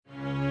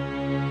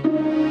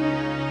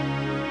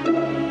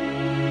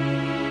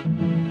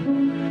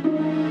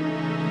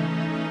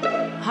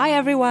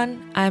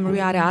everyone, I'm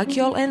Riada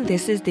Akyol and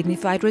this is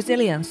Dignified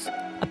Resilience,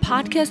 a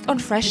podcast on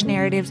fresh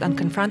narratives on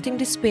confronting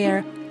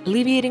despair,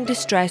 alleviating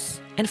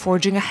distress, and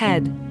forging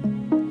ahead.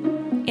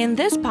 In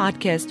this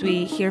podcast,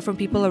 we hear from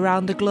people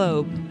around the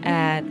globe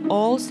at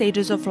all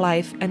stages of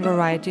life and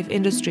variety of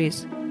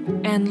industries,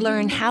 and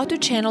learn how to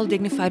channel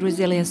dignified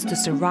resilience to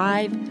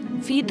survive,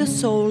 feed the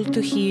soul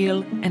to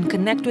heal, and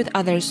connect with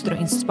others through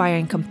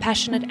inspiring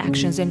compassionate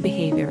actions and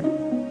behavior.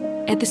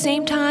 At the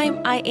same time,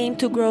 I aim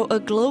to grow a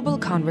global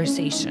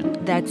conversation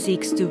that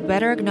seeks to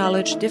better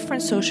acknowledge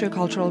different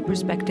sociocultural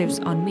perspectives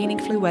on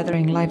meaningfully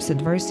weathering life's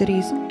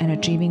adversities and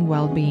achieving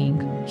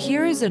well-being.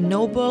 Here is a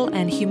noble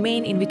and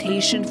humane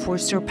invitation for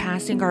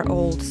surpassing our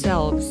old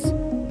selves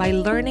by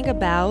learning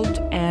about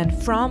and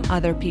from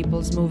other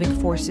people's moving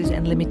forces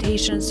and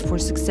limitations for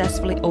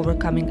successfully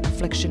overcoming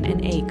affliction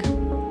and ache.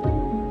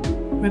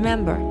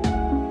 Remember,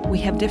 we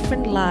have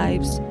different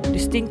lives,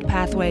 distinct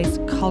pathways,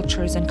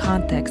 cultures, and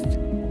contexts,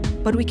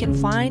 but we can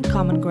find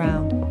common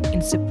ground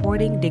in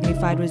supporting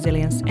dignified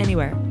resilience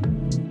anywhere.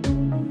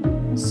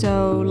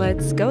 So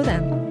let's go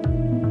then.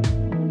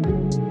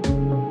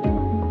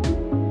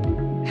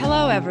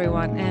 Hello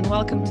everyone and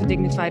welcome to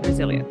Dignified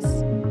Resilience.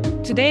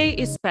 Today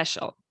is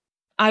special.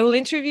 I will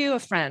interview a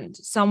friend,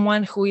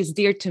 someone who is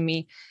dear to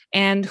me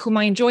and whom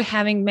I enjoy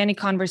having many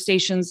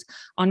conversations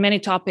on many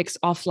topics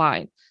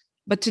offline.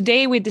 But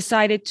today we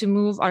decided to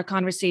move our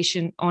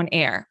conversation on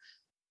air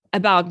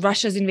about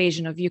Russia's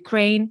invasion of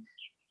Ukraine,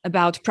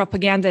 about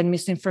propaganda and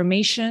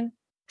misinformation,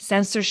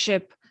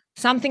 censorship,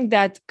 something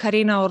that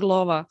Karina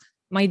Orlova,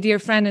 my dear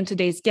friend and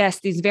today's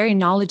guest, is very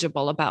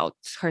knowledgeable about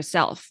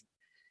herself.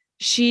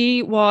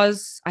 She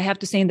was, I have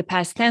to say in the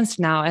past tense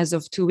now, as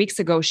of 2 weeks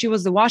ago, she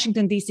was the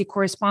Washington, D.C.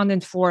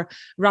 correspondent for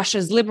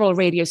Russia's liberal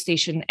radio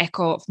station,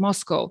 Echo of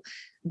Moscow,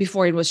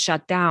 before it was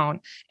shut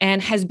down,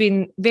 and has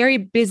been very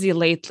busy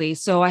lately.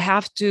 So I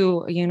have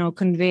to,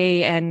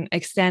 convey and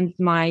extend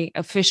my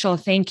official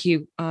thank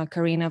you,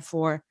 Karina,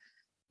 for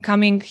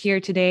coming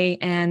here today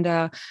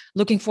and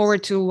looking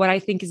forward to what I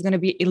think is going to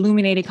be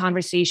illuminating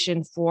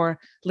conversation for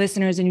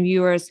listeners and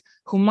viewers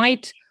who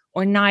might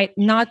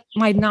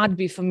not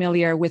be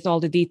familiar with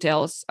all the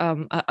details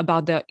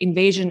about the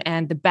invasion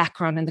and the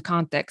background and the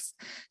context.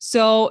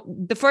 So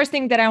the first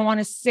thing that I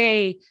want to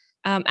say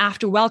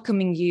after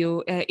welcoming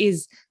you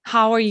is,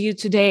 how are you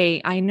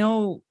today? I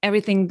know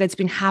everything that's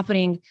been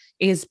happening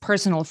is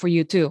personal for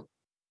you too.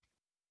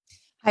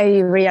 Hi,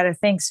 Riada.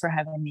 Thanks for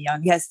having me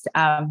on. Yes,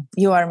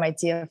 you are my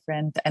dear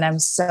friend, and I'm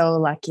so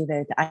lucky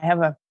that I have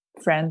a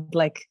friend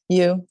like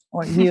you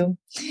or you.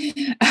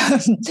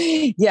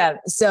 Yeah.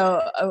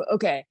 So,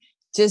 okay.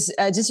 Just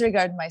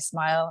regarding my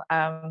smile,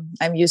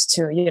 I'm used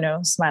to,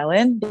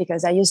 smiling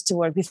because I used to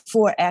work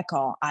before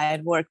Echo. I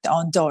had worked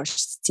on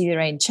Dost TV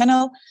Rain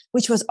channel,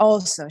 which was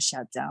also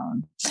shut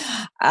down.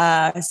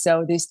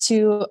 So these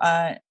two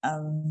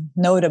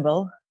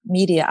notable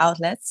media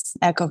outlets,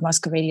 Echo of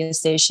Moscow radio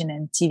station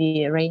and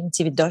TV Rain,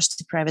 TV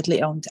Dost,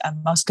 privately owned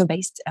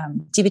Moscow-based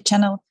TV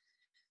channel,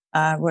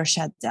 were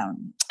shut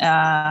down.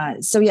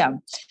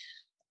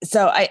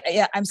 So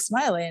I'm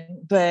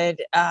smiling, but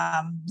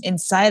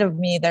inside of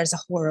me there's a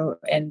horror,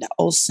 and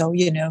also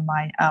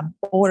my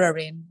Oura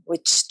ring,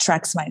 which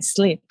tracks my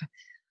sleep,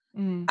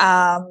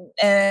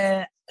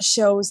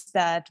 shows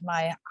that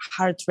my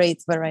heart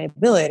rate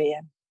variability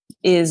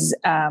is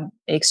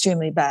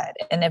extremely bad.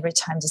 And every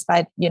time,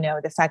 despite,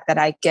 the fact that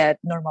I get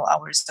normal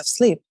hours of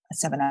sleep,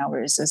 7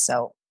 hours or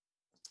so,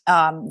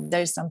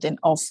 there's something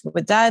off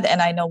with that.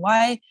 And I know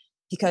why,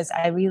 because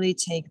I really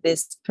take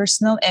this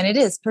personal, and it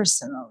is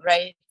personal,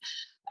 right?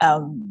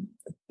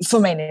 For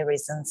many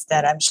reasons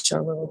that I'm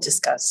sure we will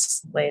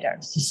discuss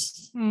later.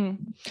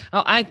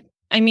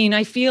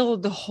 I feel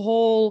the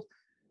whole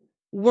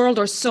world,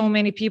 or so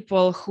many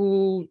people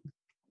who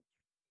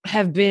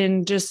have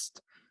been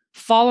just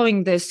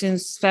following this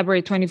since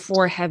February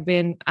 24 have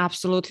been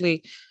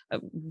absolutely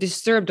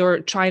disturbed,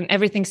 or trying.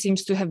 Everything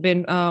seems to have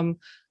been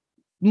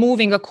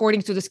moving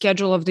according to the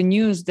schedule of the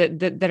news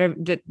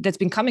that's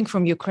been coming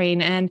from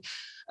Ukraine. And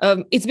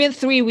it's been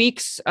 3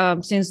 weeks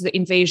since the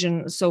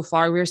invasion so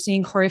far. We're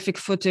seeing horrific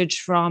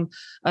footage from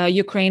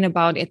Ukraine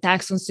about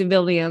attacks on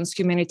civilians,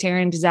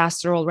 humanitarian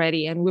disaster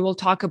already, and we will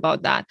talk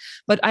about that.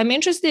 But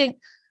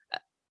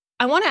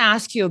I want to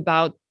ask you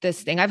about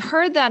this thing. I've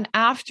heard that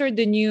after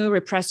the new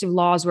repressive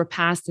laws were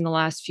passed in the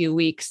last few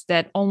weeks,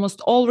 that almost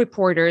all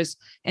reporters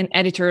and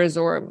editors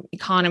or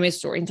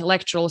economists or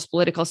intellectuals,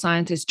 political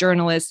scientists,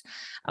 journalists,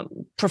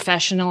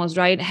 professionals,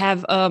 right,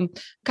 have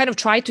kind of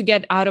tried to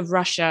get out of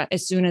Russia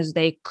as soon as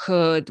they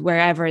could,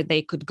 wherever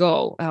they could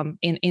go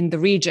in the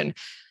region.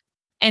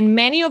 And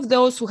many of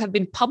those who have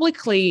been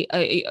publicly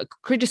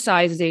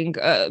criticizing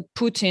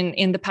Putin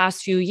in the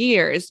past few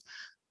years,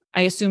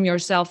 I assume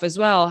yourself as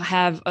well,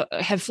 have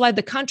fled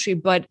the country.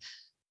 But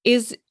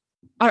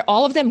are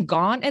all of them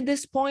gone at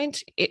this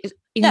point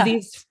in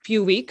these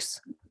few weeks?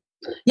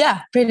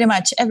 Yeah, pretty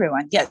much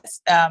everyone.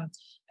 Yes.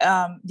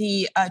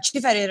 the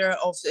chief editor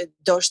of the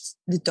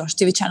Dosh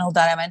TV channel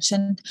that I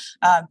mentioned,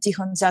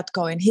 Tikhon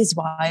Zatko, and his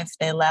wife,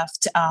 they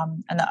left.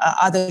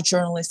 Other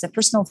journalist, a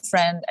personal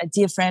friend, a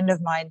dear friend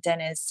of mine,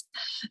 Dennis,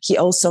 he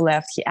also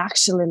left. He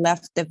actually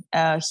left.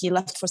 He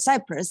left for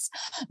Cyprus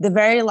the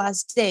very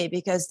last day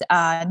because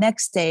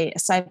next day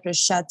Cyprus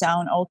shut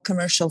down all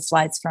commercial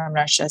flights from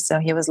Russia. So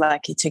he was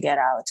lucky to get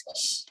out.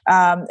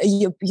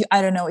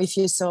 I don't know if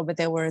you saw, but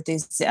there were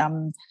these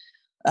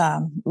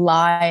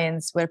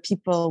lines where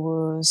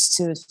people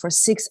stood for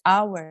 6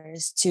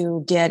 hours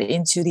to get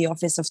into the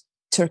office of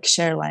Turkish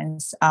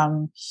Airlines,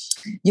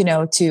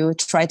 to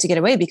try to get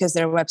away because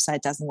their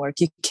website doesn't work.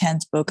 You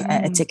can't book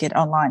a ticket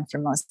online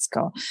from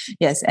Moscow.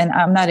 Yes, and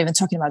I'm not even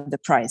talking about the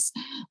price,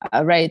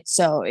 right?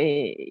 So,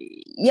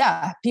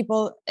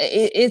 people,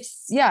 it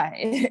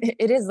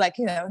is like,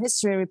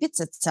 history repeats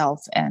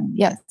itself, and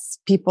yes,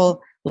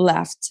 people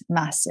left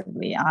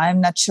massively.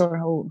 I'm not sure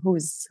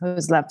who's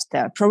left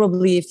there.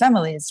 Probably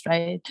families,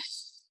 right?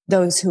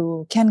 Those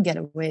who can get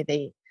away,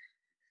 they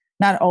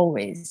not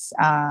always,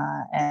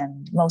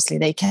 and mostly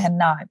they can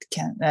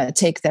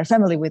take their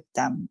family with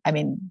them. I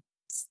mean,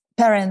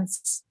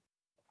 parents,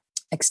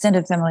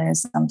 extended family, or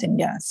something.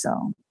 Yeah.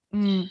 So,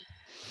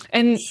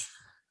 and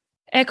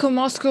Echo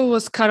Moscow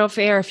was cut off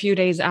air a few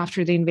days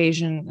after the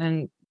invasion,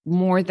 and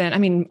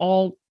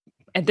all.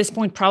 At this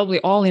point, probably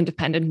all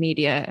independent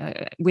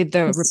media, with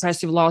the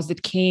repressive laws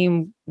that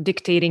came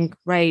dictating,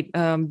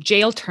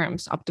 jail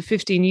terms up to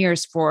 15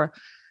 years for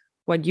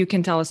what you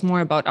can tell us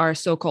more about our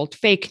so-called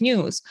fake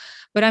news.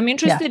 But I'm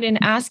interested in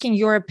asking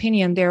your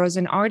opinion. There was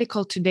an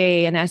article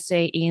today, an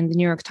essay in the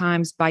New York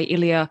Times by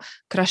Ilya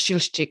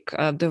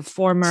Krashilshchik, the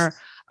former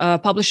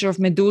publisher of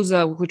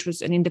Meduza, which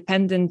was an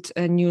independent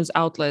news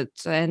outlet.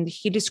 And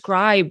he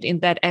described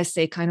in that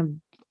essay kind of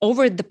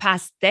over the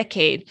past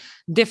decade,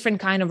 different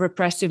kind of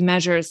repressive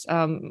measures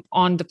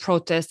on the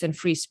protest and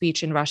free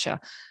speech in Russia.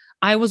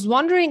 I was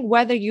wondering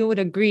whether you would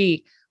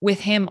agree with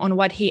him on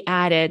what he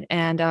added.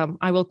 And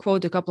I will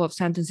quote a couple of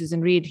sentences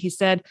and read. He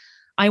said,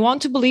 "I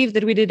want to believe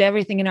that we did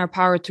everything in our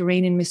power to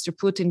rein in Mr.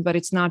 Putin, but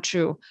it's not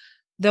true.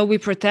 Though we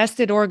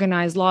protested,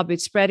 organized,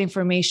 lobbied, spread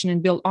information,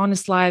 and built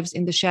honest lives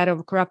in the shadow of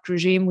a corrupt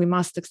regime, we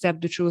must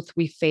accept the truth.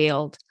 We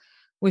failed.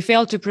 We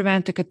failed to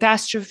prevent a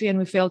catastrophe, and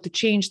we failed to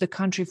change the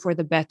country for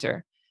the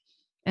better."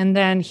 And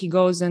then he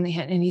goes and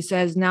he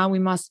says, "Now we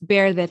must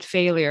bear that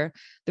failure.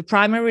 The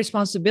primary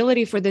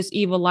responsibility for this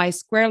evil lies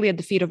squarely at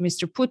the feet of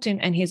Mr. Putin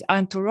and his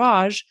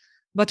entourage.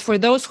 But for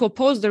those who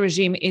oppose the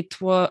regime,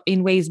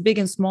 in ways big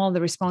and small,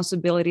 the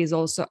responsibility is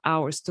also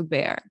ours to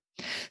bear."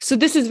 So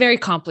this is very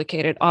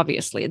complicated,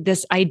 obviously,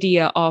 this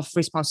idea of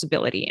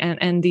responsibility.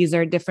 And these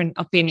are different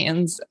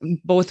opinions,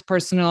 both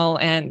personal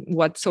and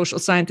what social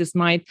scientists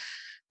might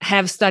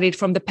have studied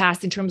from the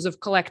past in terms of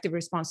collective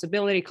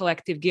responsibility,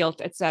 collective guilt,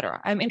 etc.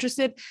 I'm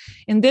interested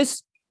in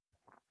this,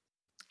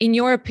 in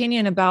your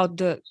opinion, about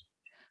the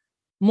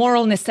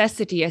moral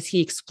necessity, as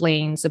he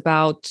explains,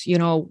 about,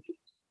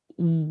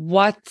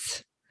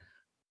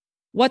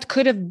 what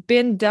could have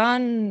been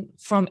done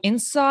from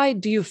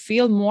inside. Do you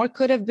feel more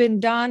could have been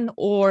done?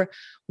 Or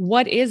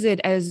what is it,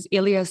 as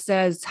Ilya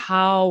says,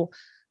 how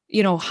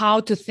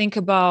to think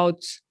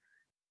about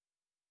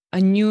a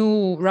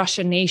new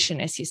Russian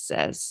nation, as he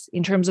says,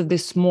 in terms of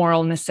this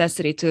moral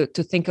necessity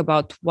to think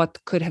about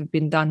what could have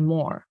been done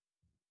more?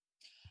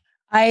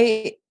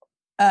 I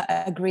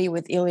agree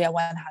with Ilya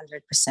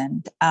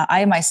 100%.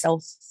 I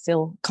myself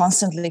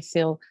constantly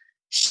feel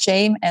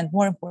shame and,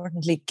 more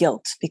importantly,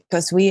 guilt,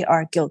 because we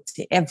are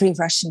guilty. Every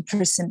Russian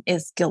person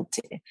is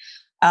guilty.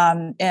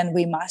 And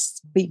we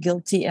must be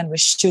guilty, and we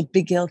should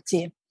be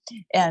guilty.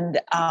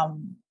 And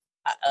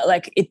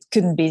it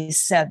couldn't be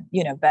said,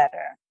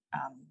 better.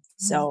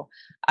 So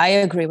I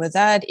agree with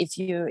that. If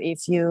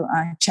you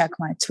check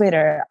my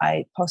Twitter,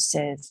 I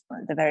posted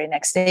the very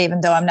next day, even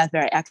though I'm not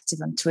very active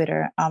on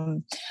Twitter,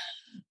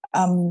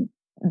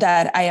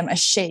 that I am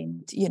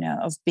ashamed,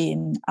 of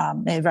being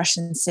a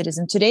Russian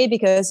citizen today,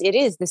 because it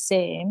is the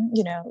same,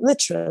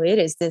 literally it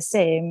is the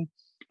same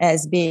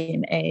as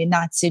being a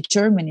Nazi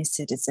Germany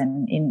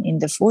citizen in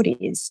the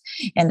 40s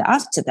and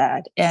after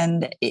that.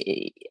 And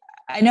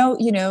I know,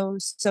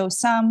 so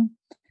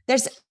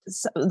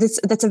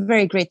that's a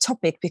very great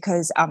topic,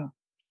 because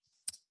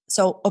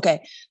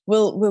we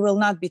will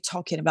not be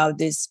talking about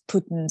this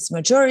Putin's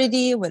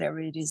majority, whatever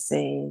it is,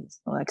 a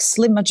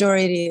slim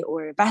majority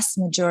or a vast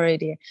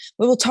majority.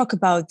 We will talk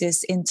about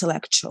this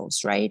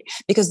intellectuals, right?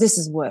 Because this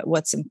is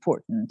what's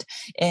important.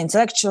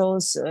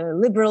 Intellectuals,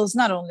 liberals,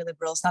 not only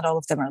liberals, not all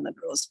of them are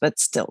liberals, but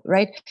still,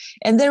 right?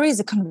 And there is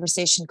a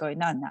conversation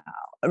going on now,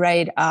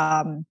 right?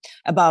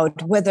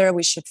 About whether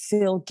we should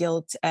feel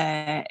guilt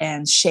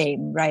and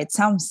shame, right?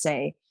 Some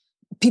say,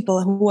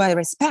 people who I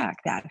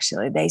respect,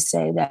 actually, they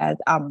say that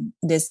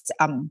this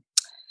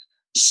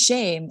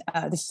shame,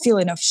 the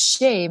feeling of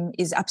shame,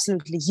 is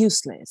absolutely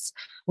useless,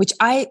 which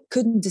I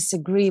couldn't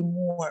disagree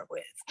more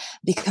with,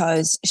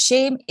 because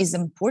shame is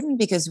important,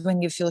 because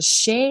when you feel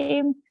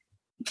shame,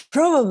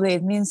 probably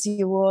it means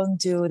you won't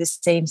do the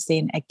same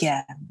thing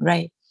again,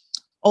 right?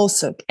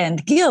 Also,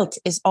 and guilt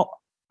is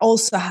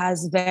also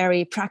has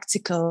very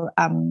practical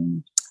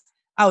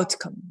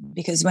outcome,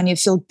 because when you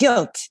feel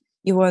guilt,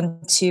 you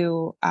want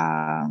to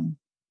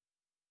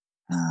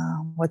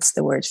what's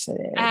the word for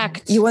it?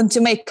 Act. You want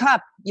to make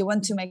up. You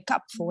want to make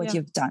up for what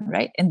you've done,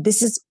 right? And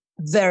this is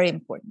very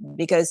important,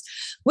 because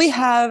we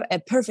have a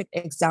perfect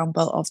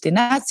example of the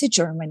Nazi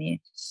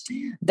Germany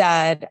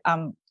that,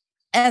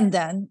 and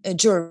then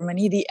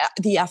Germany,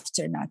 the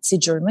after Nazi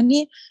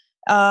Germany.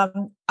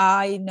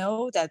 I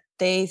know that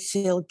they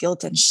feel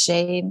guilt and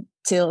shame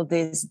till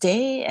this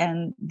day,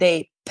 and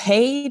they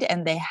paid,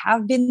 and they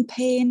have been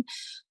paying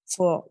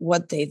for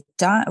what they've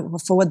done,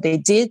 for what they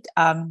did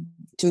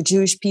to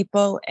Jewish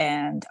people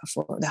and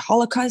for the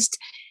Holocaust.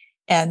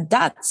 And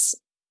that's,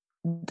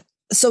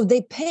 so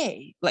they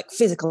pay like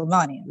physical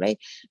money, right?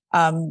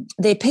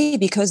 They pay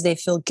because they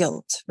feel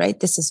guilt, right?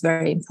 This is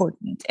very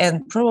important.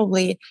 And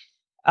probably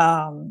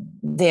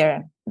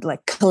their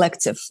like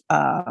collective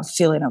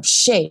feeling of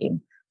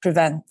shame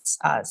prevents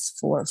us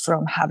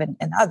from having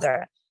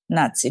another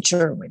Nazi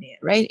Germany,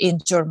 right? In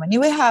Germany,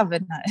 we have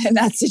a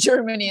Nazi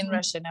Germany. In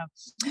Russia now.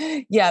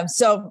 Yeah,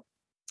 so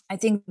I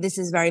think this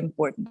is very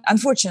important.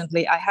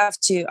 Unfortunately, I have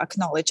to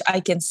acknowledge, I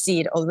can see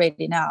it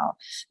already now,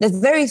 that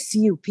very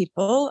few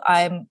people,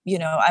 I'm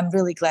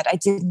really glad I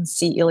didn't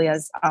see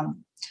Ilya's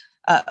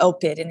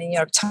op-ed in the New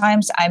York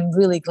Times. I'm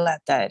really glad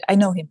that I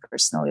know him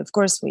personally. Of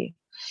course, we,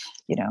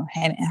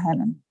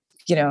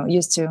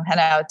 used to hang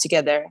out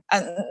together,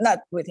 and not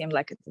with him,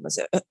 like it was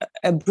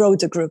a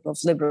broader group of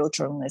liberal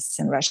journalists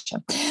in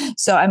Russia.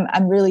 So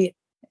I'm really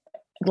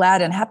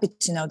glad and happy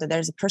to know that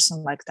there's a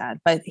person like that.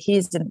 But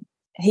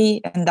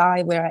he and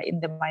I were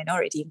in the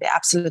minority, the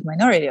absolute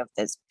minority of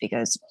this,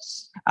 because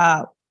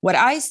what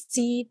I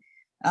see,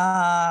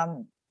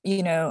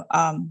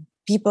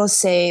 people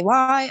say,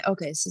 why?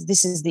 Okay, so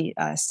this is the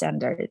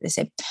standard. They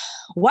say,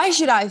 why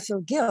should I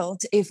feel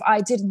guilt if I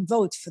didn't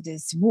vote for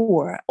this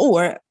war,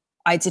 or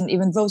I didn't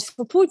even vote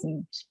for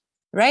Putin,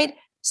 right?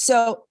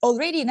 So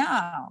already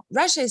now,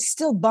 Russia is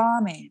still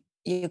bombing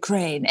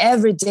Ukraine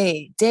every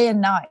day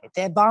and night.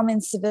 They're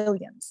bombing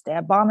civilians.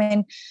 They're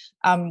bombing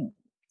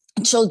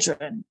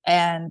children,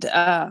 and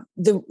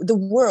the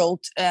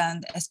world,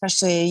 and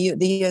especially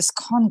the U.S.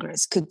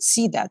 Congress, could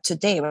see that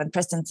today when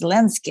President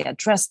Zelensky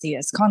addressed the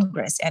U.S.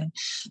 Congress, and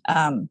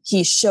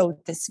he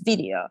showed this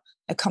video,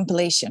 a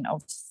compilation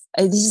of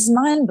this is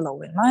mind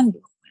blowing,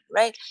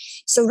 right?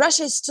 So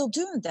Russia is still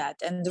doing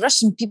that, and the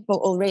Russian people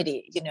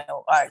already,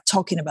 are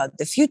talking about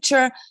the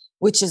future,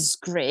 which is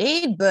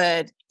great,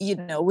 but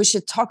we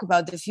should talk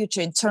about the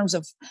future in terms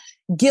of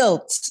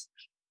guilt.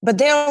 But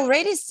they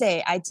already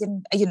say, I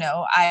didn't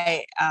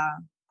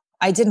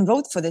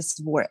vote for this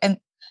war. And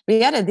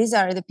really, these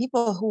are the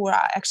people who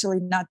are actually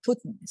not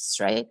Putinists,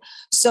 right?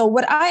 So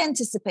what I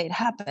anticipate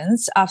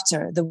happens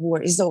after the war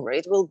is over,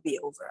 it will be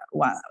over,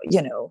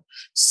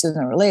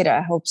 sooner or later,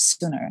 I hope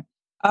sooner.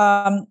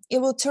 It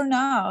will turn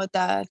out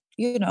that,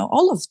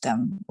 all of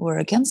them were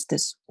against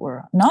this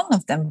war. None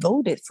of them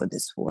voted for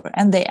this war.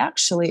 And they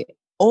actually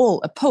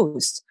all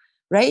opposed,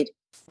 right?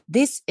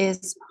 This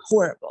is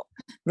horrible.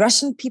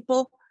 Russian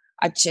people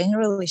are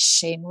generally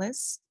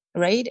shameless,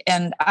 right?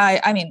 And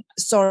I mean,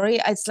 sorry,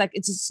 it's a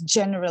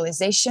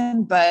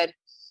generalization, but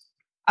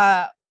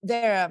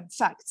there are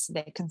facts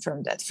that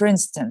confirm that. For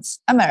instance,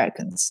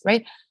 Americans,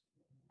 right?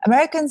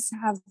 Americans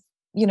have,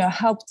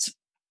 helped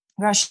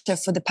Russia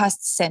for the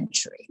past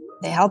century.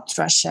 They helped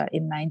Russia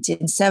in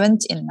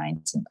 1970,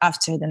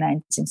 after the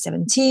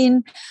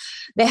 1917.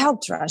 They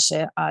helped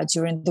Russia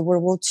during the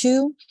World War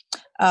II.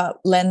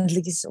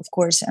 Lend-Lease, of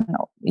course, and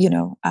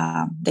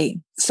they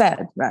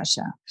fed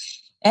Russia,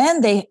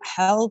 and they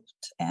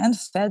helped and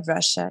fed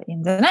Russia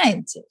in the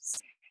 90s.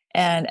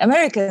 And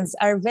Americans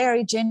are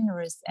very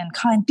generous and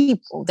kind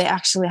people. They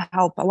actually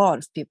help a lot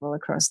of people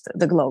across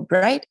the globe,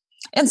 right?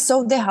 And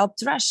so they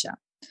helped Russia.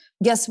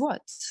 Guess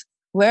what?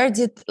 Where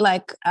did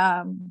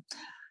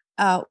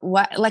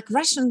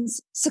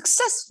Russians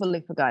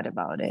successfully forgot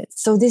about it?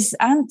 So this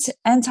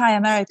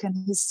anti-American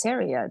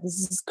hysteria, this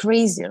is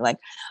crazy. Like,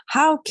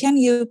 how can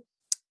you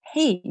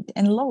hate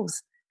and loathe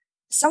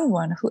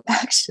someone who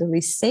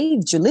actually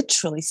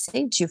literally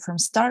saved you from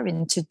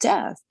starving to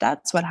death?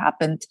 That's what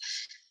happened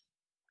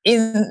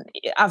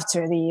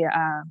after the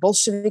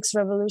Bolsheviks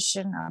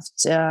revolution,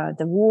 after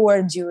the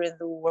war, during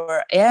the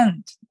war,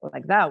 and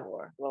like that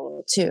war, World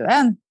War II,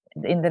 and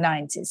in the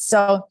 90s.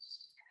 So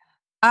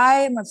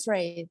I'm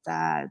afraid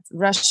that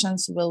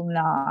Russians will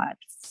not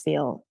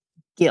feel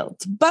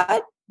guilt,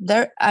 but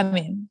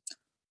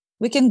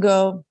we can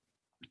go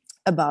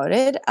about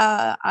it.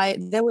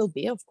 There will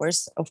be, of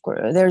course,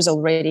 there's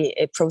already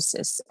a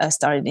process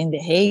started in The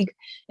Hague,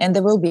 and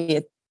there will be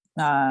a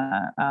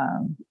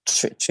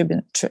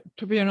tribunal,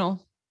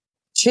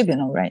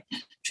 right?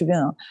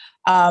 Tribunal.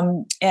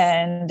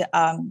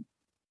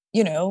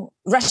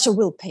 Russia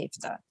will pay for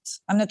that.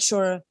 I'm not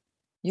sure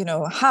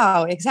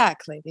how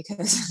exactly,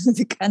 because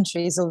the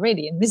country is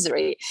already in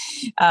misery.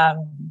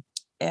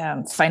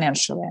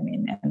 financially, I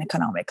mean, and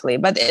economically,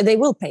 but they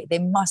will pay. They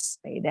must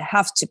pay. They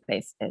have to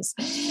pay for this.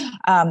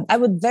 I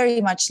would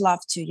very much love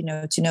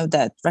to, to know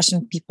that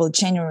Russian people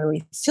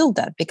genuinely feel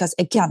that, because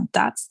again,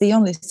 that's the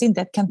only thing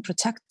that can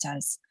protect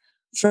us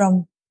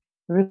from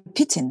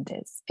repeating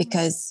this.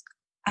 Because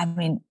I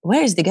mean,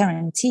 where is the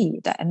guarantee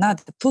that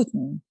another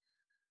Putin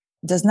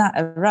does not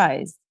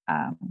arise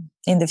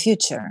in the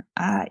future?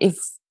 If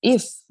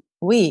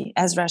we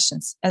as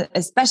Russians,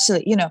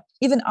 especially,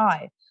 even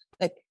I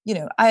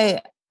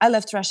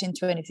left Russia in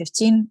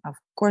 2015. Of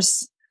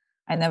course,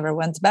 I never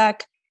went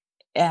back.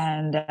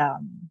 And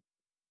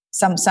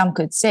some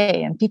could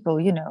say, and people,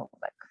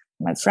 like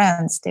my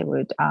friends, they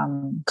would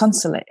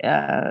console me,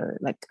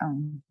 like,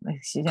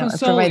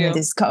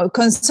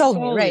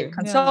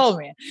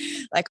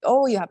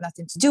 oh, you have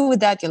nothing to do with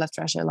that. You left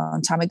Russia a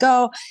long time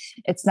ago.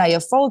 It's not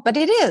your fault. But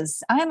it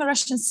is. I am a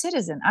Russian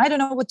citizen. I don't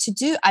know what to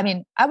do. I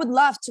mean, I would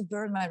love to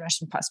burn my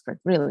Russian passport,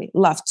 really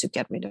love to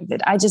get rid of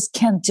it. I just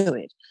can't do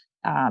it.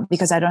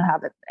 Because I don't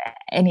have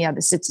any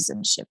other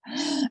citizenship.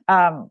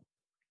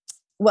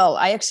 Well,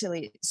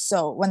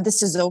 so when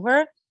this is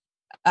over,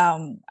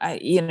 I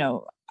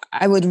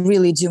would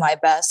really do my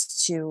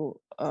best to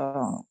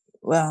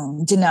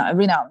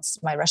renounce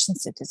my Russian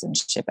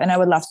citizenship, and I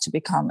would love to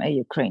become a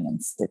Ukrainian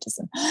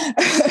citizen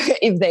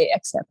if they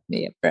accept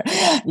me.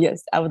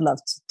 Yes, I would love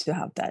to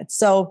have that.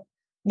 So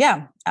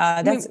yeah,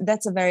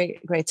 that's a very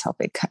great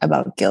topic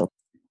about guilt.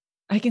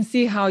 I can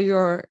see how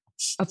your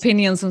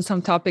opinions on some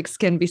topics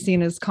can be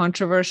seen as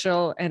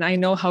controversial, and I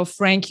know how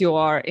frank you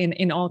are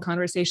in all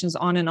conversations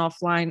on and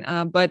offline.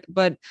 But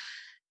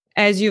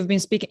as you've been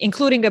speaking,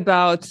 including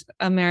about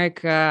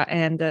America,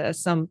 and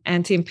some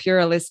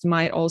anti-imperialists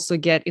might also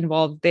get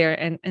involved there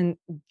and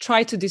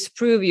try to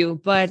disprove you.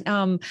 But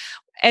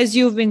as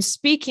you've been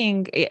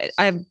speaking,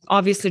 I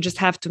obviously just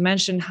have to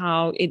mention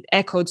how it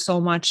echoed so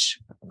much,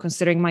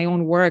 considering my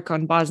own work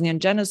on Bosnian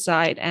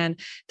genocide and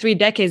 3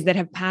 decades that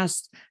have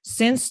passed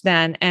since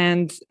then,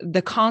 and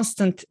the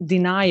constant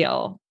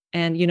denial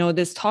and,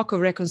 this talk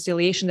of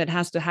reconciliation that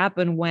has to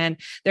happen when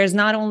there's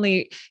not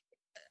only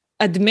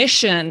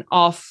admission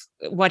of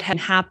what had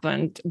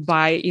happened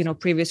by,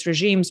 previous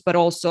regimes, but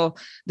also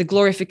the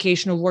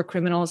glorification of war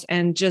criminals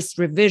and just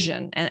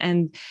revision.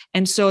 And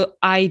so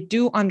I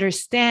do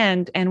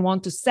understand and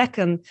want to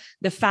second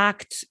the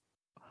fact,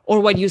 or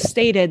what you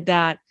stated,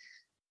 that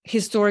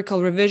historical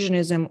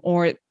revisionism,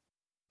 or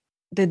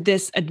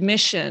this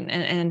admission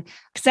and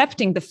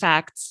accepting the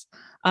facts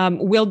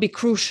will be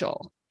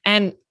crucial.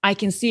 And I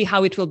can see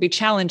how it will be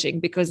challenging,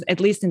 because at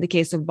least in the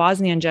case of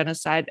Bosnian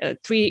genocide,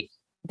 3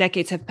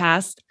 decades have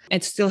passed.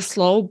 It's still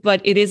slow,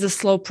 but it is a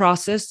slow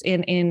process.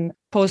 In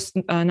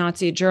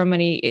post-Nazi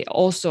Germany,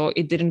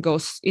 it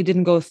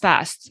didn't go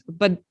fast.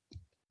 But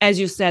as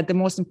you said, the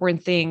most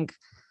important thing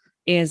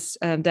is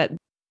that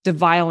the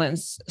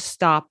violence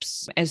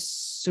stops as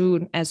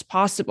soon as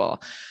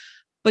possible.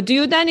 But do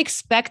you then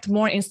expect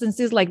more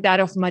instances like that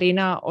of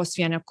Marina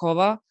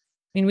Osvianakova?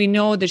 I mean, we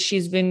know that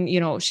she's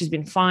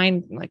been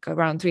fined like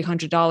around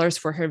 $300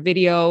 for her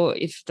video.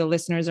 If the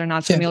listeners are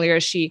not familiar,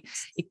 she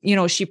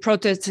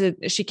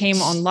protested. She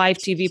came on live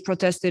TV,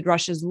 protested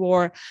Russia's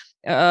war,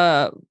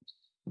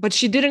 but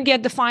she didn't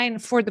get the fine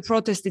for the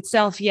protest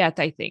itself yet.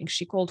 I think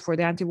she called for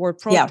the anti-war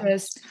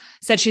protest,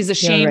 said she's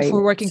ashamed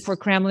for working for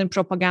Kremlin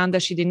propaganda.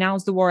 She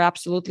denounced the war,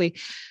 absolutely.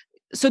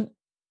 So,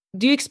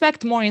 do you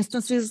expect more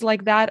instances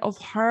like that of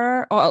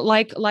her, or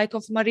like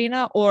of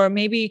Marina, or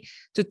maybe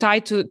to tie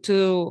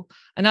to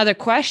another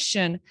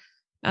question,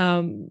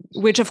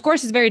 which of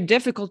course is very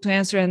difficult to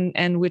answer,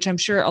 and which I'm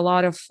sure a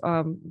lot of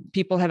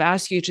people have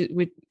asked you,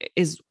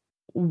 is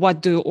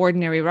what do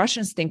ordinary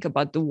Russians think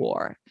about the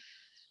war?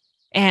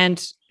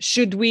 And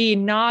should we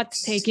not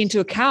take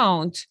into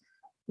account,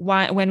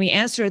 when we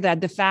answer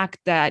that, the fact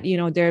that,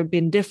 there have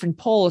been different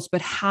polls,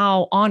 but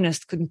how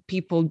honest could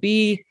people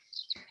be,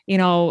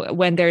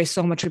 when there is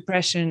so much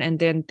repression, and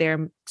then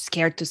they're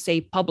scared to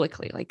say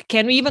publicly? Like,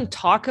 can we even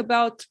talk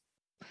about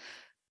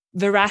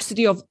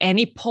veracity of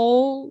any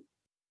poll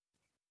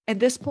at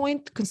this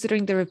point,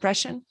 considering the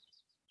repression?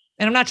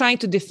 And I'm not trying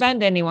to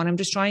defend anyone. I'm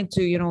just trying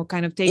to,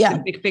 kind of take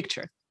the big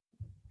picture.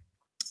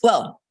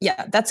 Well,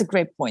 yeah, that's a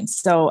great point.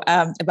 So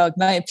about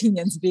my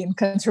opinions being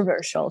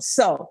controversial.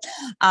 So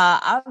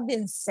I've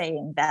been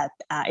saying that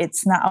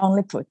it's not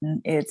only Putin,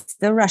 it's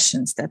the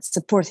Russians that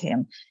support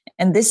him.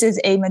 And this is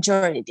a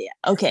majority.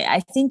 Okay, I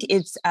think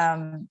it's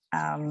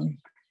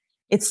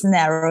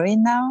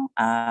narrowing now.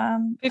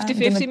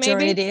 50-50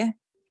 maybe?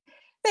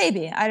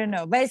 Maybe, I don't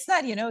know. But it's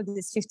not,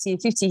 this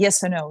 50-50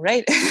 yes or no,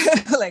 right?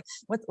 Like,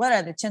 what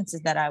are the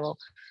chances that I will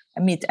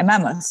meet a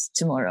mammoth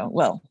tomorrow?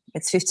 Well,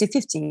 it's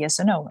 50-50 yes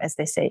or no, as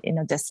they say in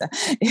Odessa.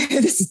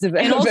 This is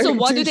and also,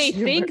 what do they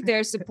think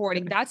they're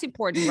supporting? That's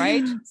important,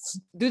 right?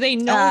 Do they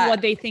know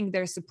what they think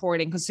they're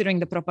supporting, considering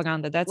the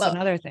propaganda? That's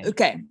another thing.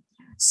 Okay.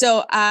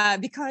 So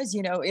because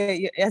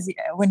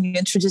when you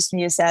introduced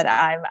me, you said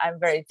I'm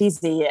very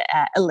busy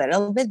a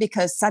little bit,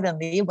 because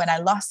suddenly when I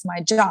lost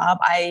my job,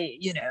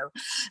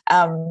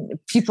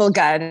 people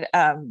got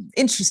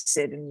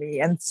interested in me,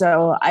 and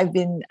so I've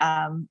been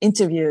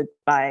interviewed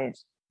by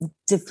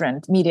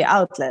different media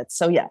outlets.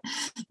 So yeah,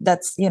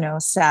 that's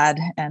sad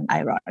and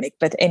ironic.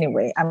 But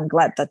anyway, I'm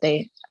glad that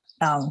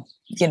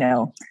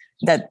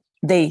that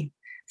they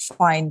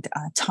find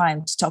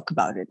time to talk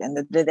about it, and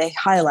that they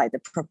highlight the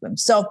problem.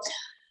 So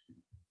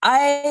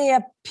I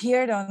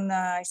appeared on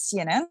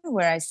CNN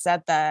where I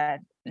said that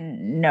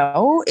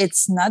no,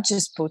 it's not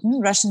just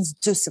Putin. Russians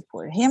do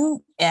support him,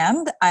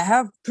 and I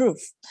have proof.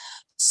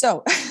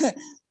 So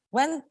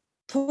when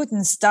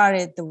Putin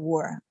started the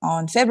war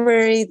on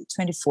February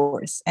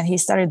 24th, and he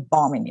started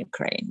bombing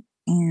Ukraine,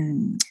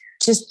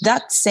 just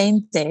that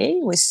same day,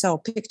 we saw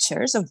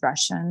pictures of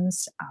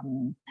Russians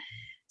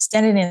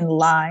standing in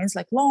lines,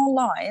 like long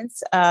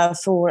lines,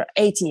 for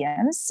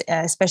ATMs,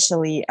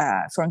 especially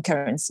foreign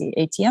currency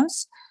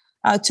ATMs,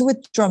 to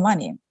withdraw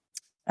money.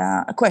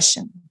 A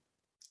question: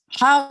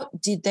 how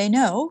did they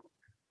know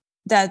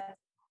that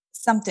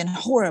something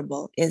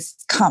horrible is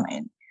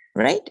coming?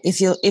 Right?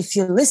 If you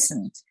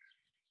listened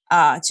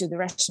to the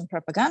Russian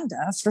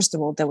propaganda, first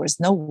of all, there was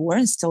no war,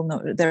 and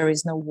there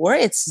is no war.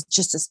 It's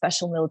just a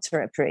special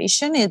military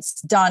operation. It's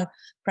done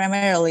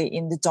primarily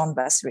in the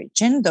Donbas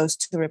region, those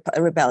two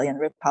rebellion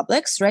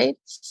republics, right?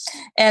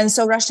 And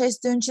so Russia is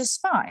doing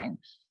just fine.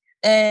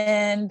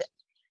 And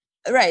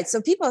right,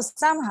 so people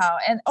somehow,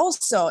 and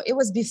also it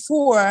was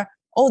before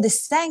all the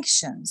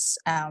sanctions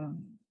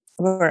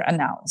were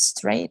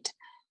announced, right?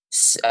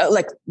 So,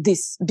 like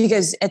this,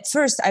 because at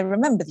first I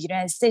remember the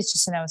United States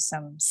just announced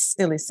some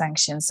silly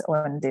sanctions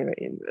on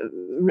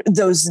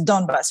those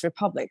Donbas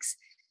republics.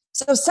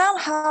 So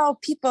somehow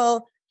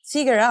people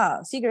figured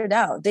out,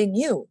 they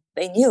knew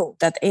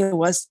that it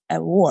was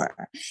a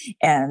war,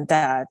 and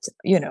that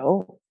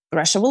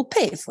Russia will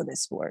pay for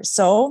this war.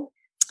 So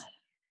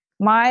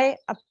my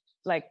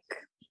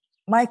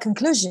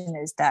conclusion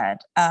is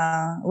that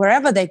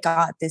wherever they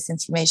got this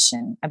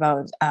information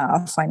about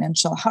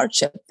financial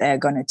hardship they're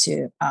going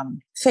to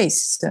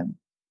face soon,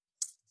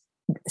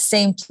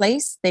 same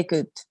place they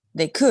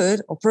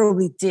could or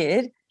probably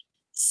did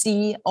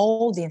see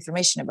all the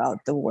information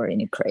about the war in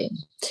Ukraine.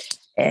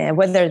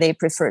 Whether they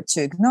prefer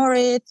to ignore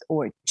it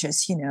or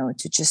just to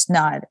just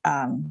not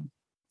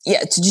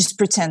to just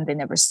pretend they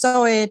never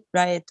saw it,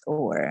 right?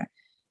 Or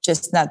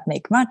just not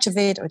make much of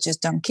it, or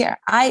just don't care.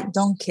 I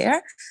don't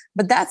care,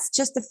 but that's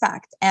just a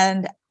fact.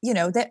 And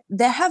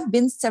there have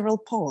been several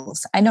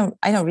polls. I know,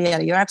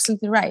 really, you're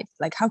absolutely right.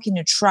 Like, how can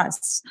you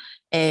trust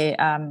a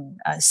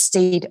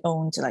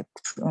state-owned, like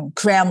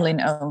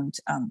Kremlin-owned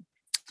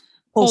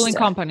polling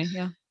company?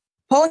 Yeah,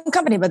 polling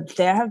company. But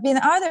there have been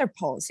other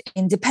polls,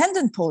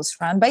 independent polls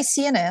run by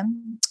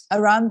CNN,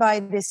 run by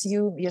this.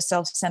 You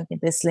yourself sent me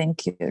this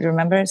link. You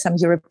remember, some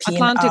European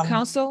Atlantic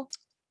Council.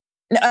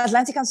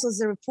 Atlantic Council is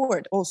a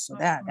report also.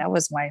 That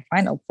was my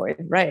final point,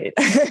 right?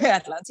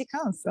 Atlantic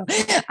Council.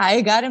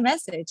 I got a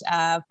message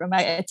a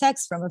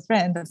text from a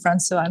friend,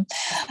 Francois.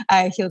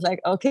 He was like,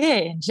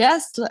 okay,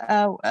 just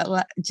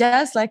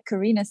like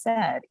Karina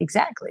said,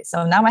 exactly.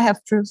 So now I have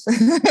proof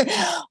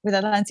with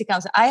Atlantic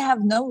Council. I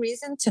have no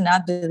reason to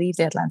not believe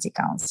the Atlantic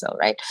Council,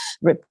 right?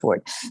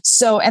 Report.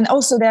 So, and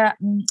also there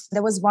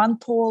was one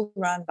poll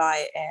run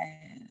by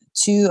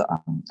two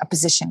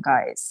opposition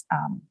guys,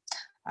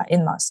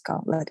 in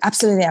Moscow, like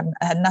absolutely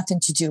had nothing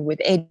to do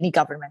with any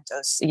government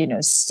or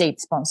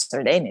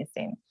state-sponsored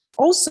anything.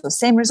 Also,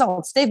 same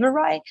results. They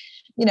vary.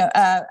 It's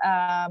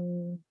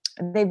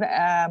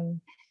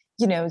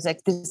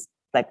like this,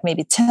 like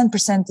maybe 10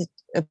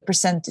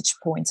 percentage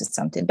points or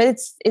something. But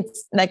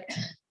it's like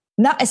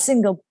not a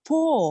single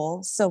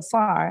poll so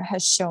far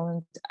has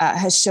showed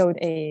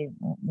a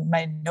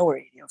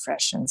minority of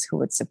Russians who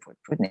would support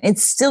Putin.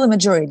 It's still a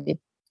majority,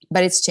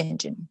 but it's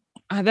changing.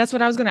 That's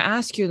what I was going to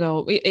ask you,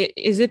 though.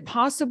 Is it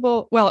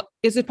possible? Well,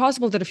 is it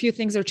possible that a few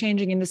things are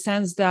changing in the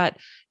sense that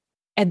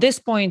at this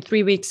point,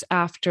 3 weeks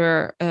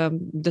after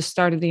the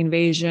start of the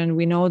invasion,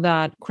 we know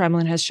that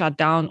Kremlin has shut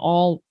down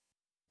all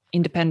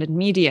independent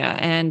media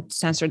and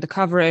censored the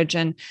coverage,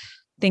 and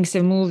things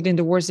have moved in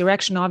the worst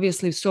direction,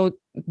 obviously. So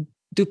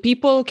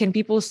can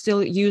people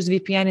still use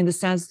VPN in the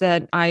sense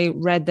that I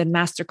read that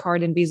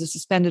MasterCard and Visa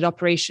suspended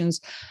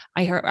operations?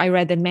 I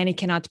read that many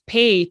cannot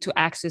pay to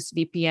access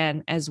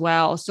VPN as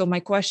well. So my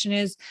question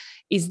is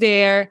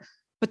there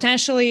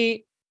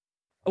potentially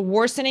a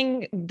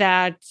worsening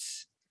that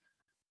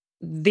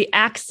the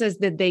access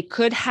that they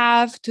could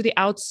have to the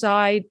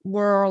outside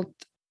world,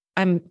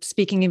 I'm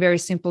speaking in very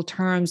simple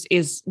terms,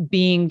 is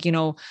being,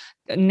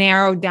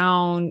 narrowed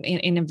down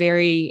in a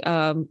very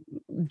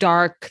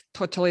dark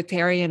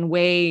totalitarian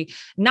way?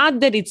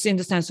 Not that it's in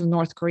the sense of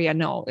North Korea.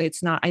 No,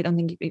 it's not. I don't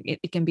think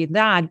it can be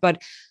that.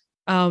 But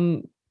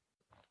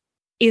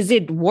is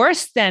it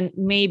worse than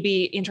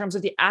maybe in terms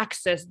of the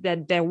access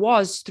that there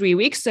was 3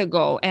 weeks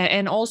ago?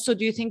 And also,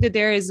 do you think that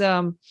there is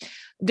a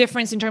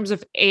difference in terms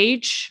of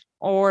age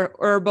or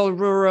urban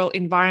rural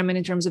environment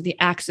in terms of the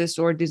access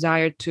or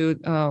desire to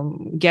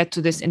get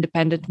to this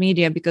independent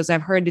media? Because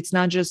I've heard it's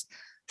not just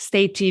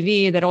state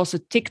TV, that also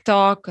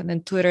TikTok and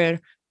then Twitter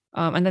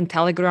and then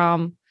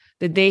Telegram,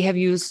 that they have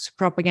used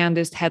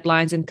propagandist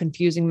headlines and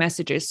confusing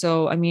messages.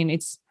 So, I mean,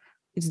 it's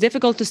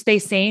difficult to stay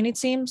sane, it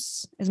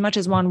seems, as much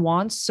as one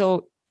wants.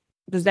 So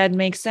does that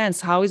make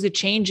sense? How is it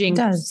changing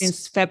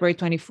since February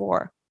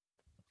 24?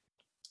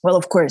 Well,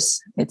 of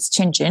course, it's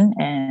changing,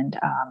 and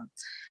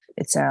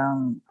it's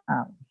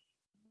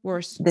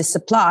worse. The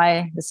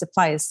supply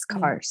is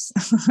scarce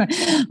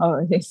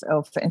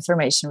of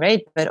information,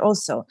 right? But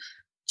also,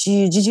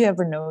 did you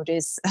ever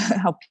notice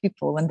how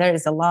people, when there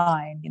is a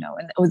line, you know,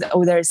 and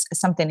there's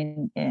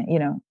something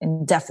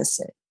in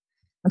deficit,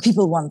 when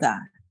people want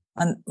that,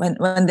 and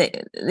when they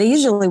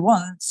usually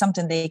want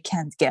something they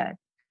can't get.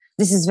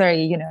 This is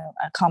very, you know,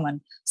 a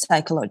common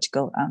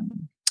psychological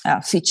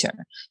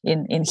feature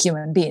in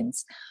human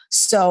beings.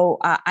 So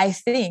I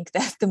think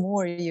that the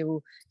more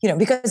you know,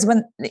 because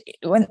when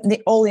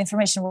all the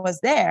information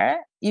was there,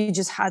 you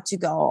just had to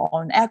go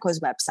on Echo's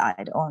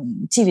website,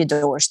 on TV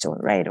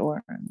Doorstore, right,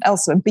 or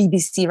elsewhere,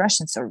 BBC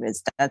Russian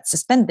service that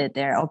suspended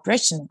their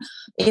operation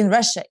in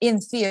Russia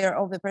in fear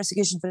of the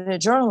persecution for the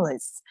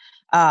journalists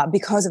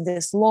because of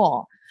this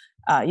law.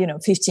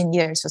 15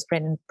 years for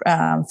spreading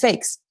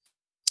fakes.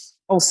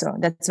 Also,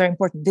 that's very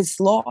important. This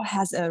law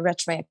has a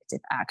retroactive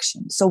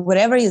action. So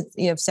whatever you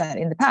have said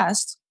in the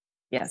past,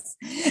 yes,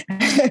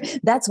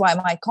 that's why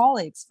my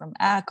colleagues from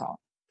Echo,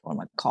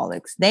 former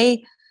colleagues,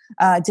 they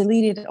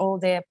deleted all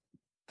their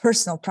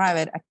personal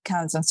private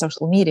accounts on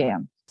social media,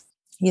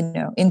 you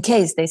know, in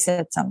case they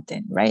said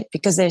something, right?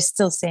 Because they're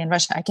still saying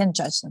Russia, I can't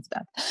judge them for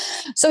that.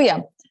 So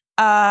yeah.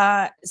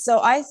 So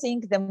I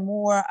think the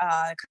more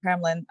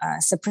Kremlin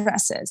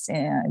suppresses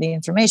the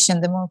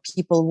information, the more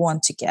people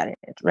want to get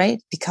it,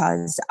 right?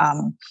 Because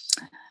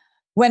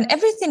when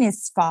everything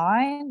is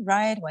fine,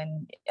 right?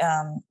 When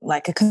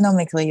like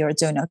economically you're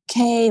doing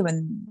okay,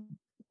 when,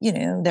 you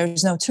know,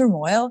 there's no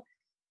turmoil,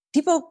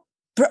 people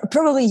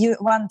probably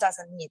one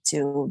doesn't need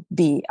to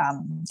be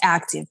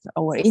active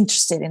or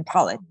interested in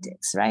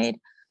politics, right?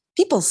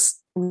 People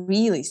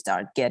really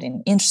start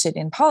getting interested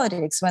in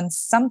politics when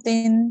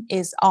something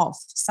is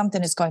off,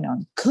 something is going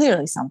on.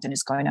 Clearly something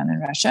is going on in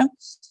Russia.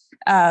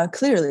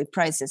 Clearly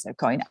prices are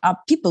going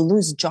up. People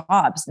lose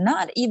jobs,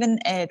 not even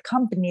at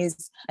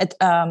companies, at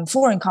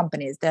foreign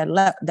companies that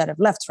have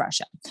left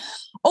Russia.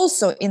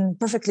 Also in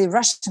perfectly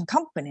Russian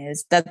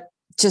companies that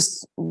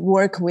just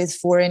work with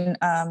foreign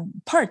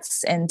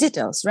parts and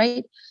details,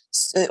 right?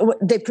 So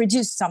they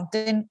produce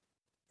something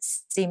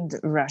seemed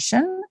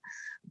Russian,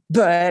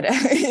 but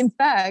in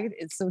fact,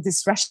 so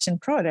this Russian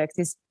product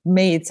is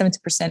made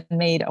 70%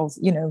 made of,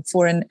 you know,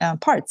 foreign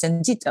parts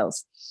and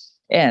details,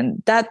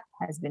 and that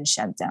has been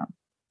shut down.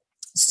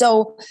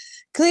 So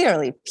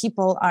clearly,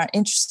 people are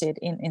interested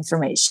in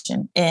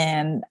information.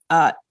 And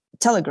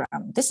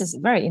Telegram, this is a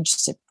very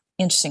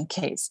interesting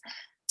case.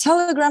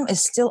 Telegram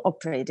is still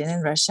operating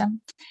in Russia,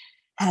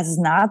 has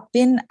not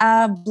been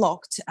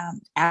blocked.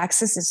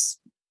 Access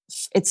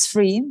it's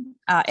free,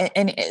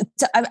 and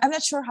I'm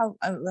not sure how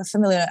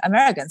familiar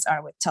Americans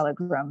are with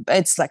Telegram.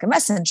 It's like a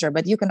messenger,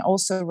 but you can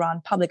also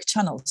run public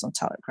channels on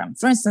Telegram.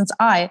 For instance,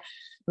 I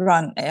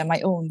run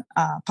my own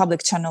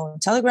public channel on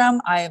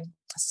Telegram. I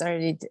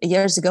started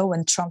years ago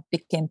when Trump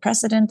became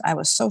president. I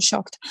was so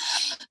shocked.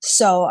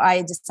 So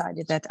I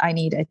decided that I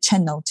need a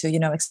channel to, you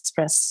know,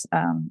 express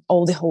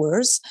all the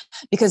horrors,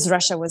 because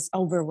Russia was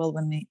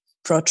overwhelmingly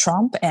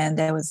pro-Trump, and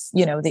there was,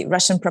 you know, the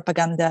Russian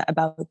propaganda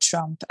about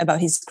Trump, about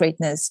his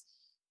greatness,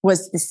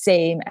 was the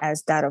same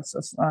as that of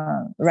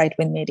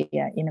right-wing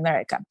media in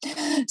America.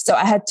 So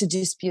I had to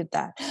dispute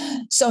that.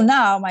 So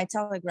now my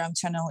Telegram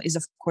channel is,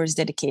 of course,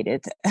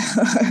 dedicated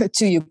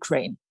to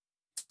Ukraine.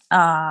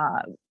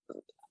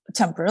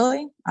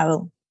 Temporarily, I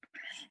will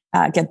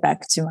get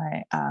back to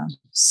my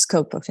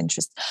scope of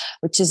interest,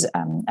 which is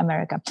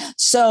America.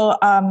 So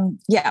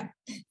yeah.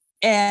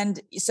 And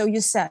so you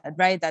said,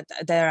 right, that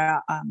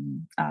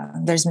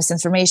there's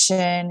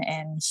misinformation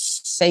and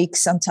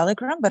fakes on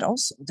Telegram, but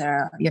also there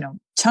are, you know,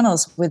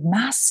 channels with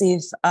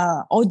massive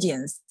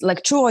audience,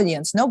 like true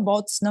audience, no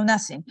bots, no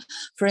nothing.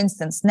 For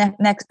instance,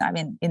 next, I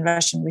mean, in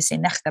Russian we say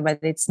Nechta, but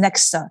it's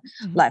Nexta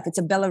Live. It's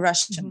a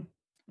Belarusian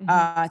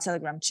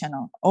Telegram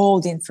channel. All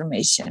the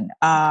information.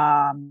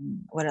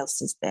 What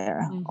else is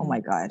there? Oh my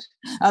God,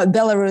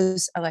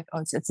 Belarus.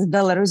 It's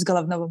Belarus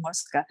Головного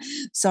Mozga.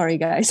 Sorry,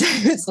 guys,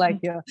 it's like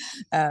your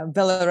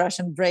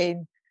Belarusian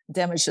brain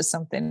damage or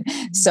something.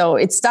 So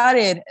it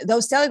started.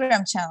 Those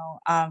Telegram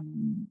channel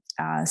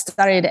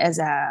started as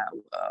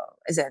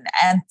an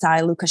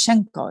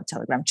anti-Lukashenko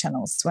Telegram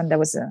channels when there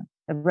was a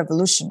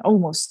revolution,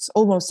 almost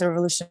a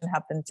revolution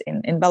happened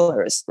in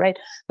Belarus, right?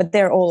 But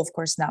they're all, of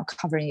course, now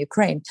covering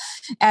Ukraine,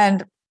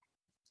 and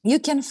you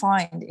can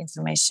find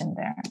information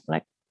there.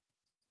 Like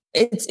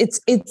it's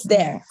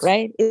there,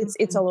 right?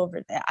 It's all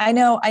over there. I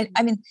know.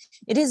 I mean,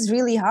 it is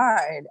really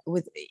hard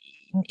with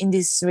in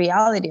this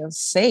reality of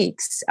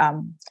fakes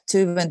to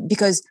even,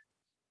 because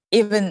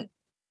even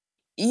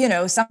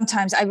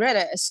sometimes I read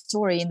a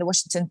story in the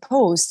Washington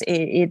Post.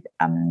 It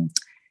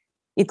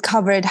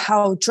covered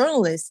how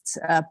journalists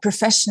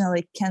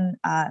professionally can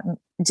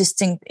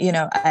distinct,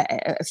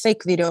 a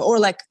fake video or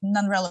like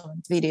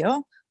non-relevant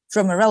video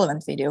from a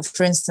relevant video.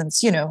 For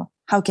instance,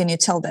 how can you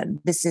tell that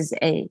this is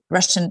a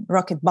Russian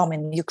rocket bomb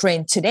in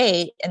Ukraine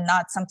today and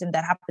not something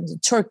that happened in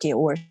Turkey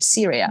or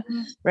Syria,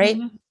 right?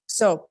 Mm-hmm.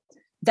 So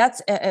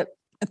that's a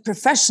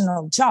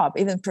professional job.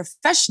 Even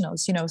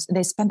professionals,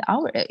 they spend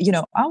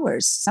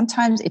hours.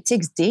 Sometimes it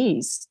takes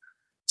days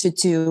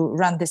to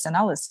run this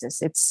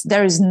analysis.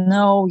 There is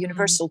no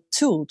universal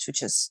tool to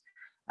just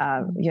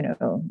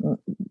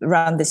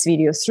run this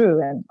video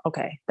through and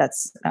okay,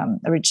 that's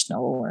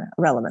original or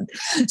relevant.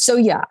 So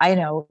yeah, I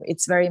know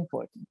it's very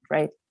important,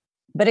 right?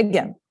 But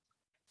again,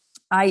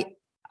 I'm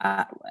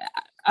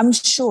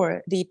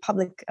sure the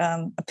public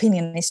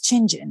opinion is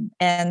changing,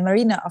 and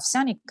Marina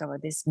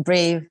Ovsyannikova, this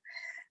brave,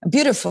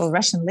 beautiful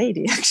Russian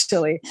lady,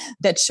 actually,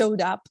 that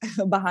showed up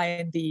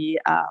behind the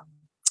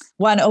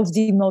one of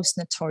the most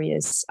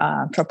notorious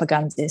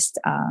propagandist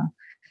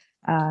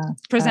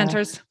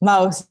presenters.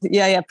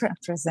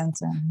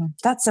 Presenter.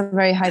 That's a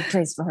very high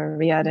praise for her,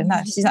 Riyadh.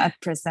 No, she's not a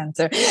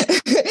presenter.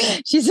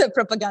 She's a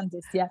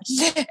propagandist.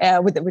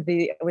 With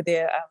the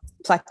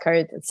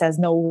placard that says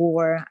 "No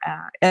War."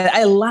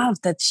 I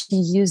love that she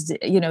used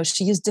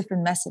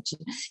different messages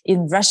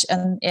in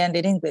Russian and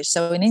in English.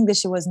 So in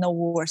English it was "No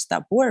War,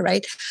 Stop War,"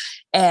 right?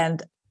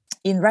 And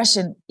in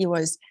Russian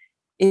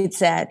it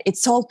said,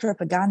 "It's all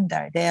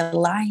propaganda. They're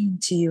lying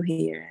to you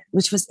here,"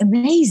 which was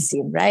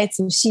amazing, right?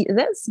 So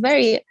that's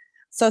very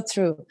thought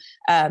through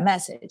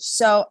message.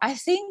 So I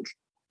think,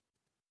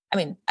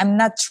 I'm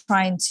not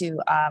trying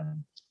to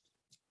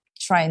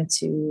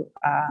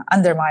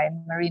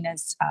undermine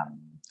Marina's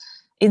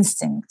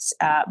instincts,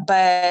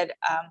 but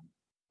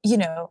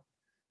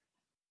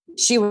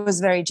she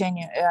was very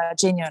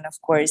genuine, of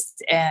course,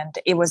 and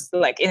it was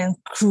like an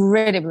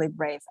incredibly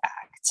brave act.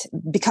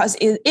 Because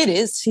it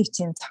is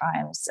 15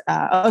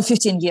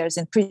 years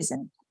in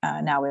prison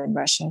now in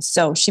Russia.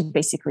 So she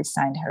basically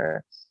signed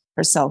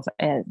herself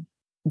a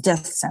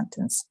death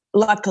sentence.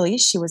 Luckily,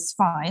 she was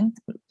fined,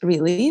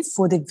 really,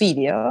 for the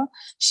video.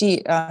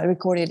 She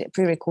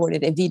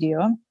pre-recorded a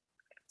video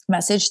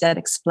message that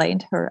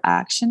explained her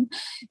act.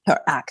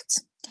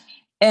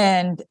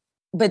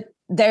 But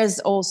there's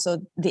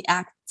also the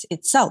act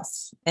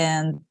itself.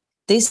 And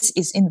this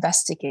is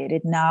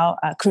investigated now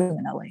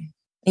criminally.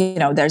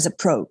 There's a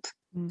probe,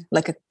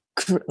 like a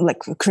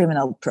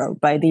criminal probe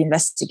by the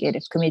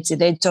investigative committee.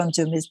 They don't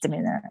do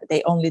misdemeanor;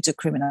 they only do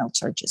criminal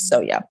charges.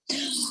 So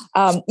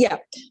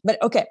but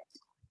okay.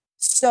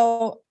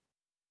 So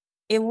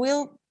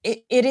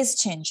it is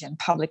changing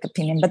public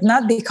opinion, but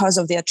not because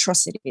of the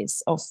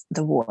atrocities of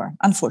the war.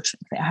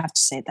 Unfortunately, I have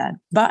to say that,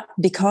 but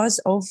because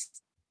of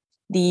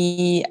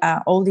the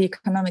all the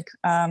economic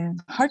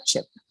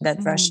hardship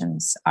that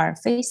Russians are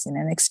facing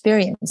and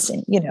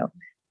experiencing.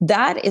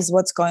 That is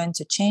what's going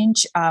to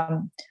change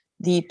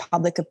the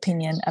public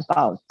opinion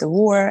about the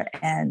war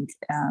and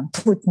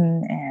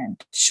Putin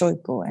and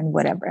Shoigu and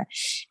whatever.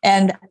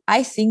 And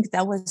I think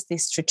that was the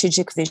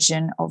strategic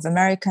vision of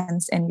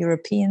Americans and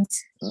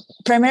Europeans,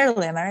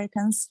 primarily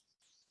Americans.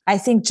 I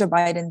think Joe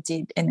Biden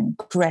did an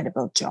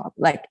incredible job,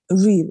 like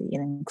really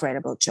an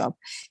incredible job.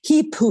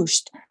 He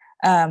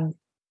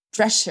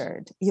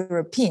pressured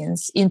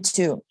Europeans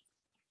into,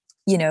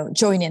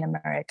 joining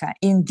America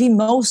in the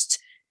most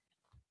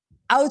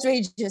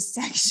outrageous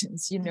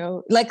sanctions,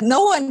 like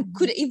no one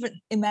could even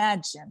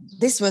imagine.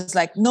 This was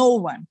like no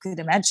one could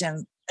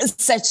imagine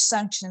such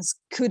sanctions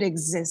could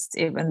exist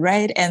even,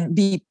 right? And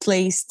be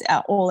placed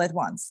all at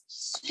once.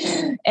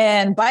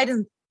 And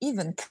Biden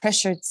even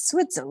pressured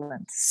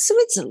Switzerland.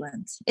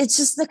 It's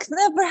just like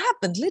never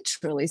happened,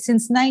 literally,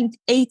 since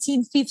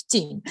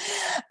 1815.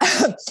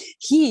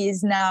 He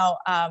is now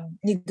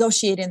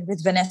negotiating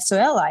with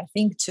Venezuela, I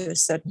think, to a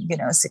certain,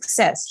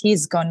 success.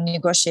 He's going to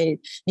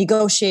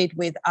negotiate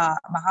with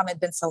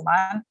Mohammed bin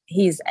Salman.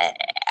 He's a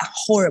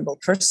horrible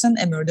person,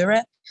 a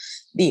murderer,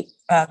 the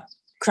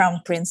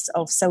crown prince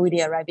of Saudi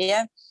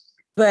Arabia.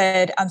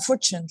 But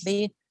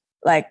unfortunately,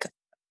 like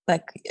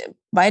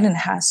Biden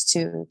has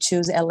to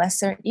choose a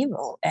lesser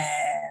evil.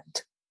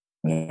 And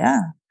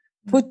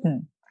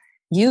Putin,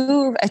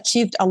 you've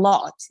achieved a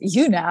lot.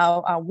 You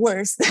now are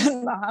worse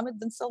than Mohammed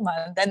bin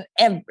Salman, than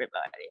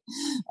anybody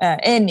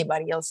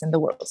else in the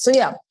world.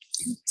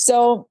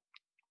 So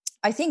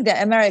I think the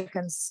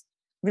Americans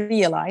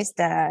realized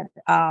that,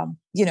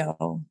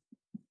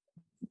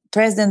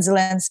 President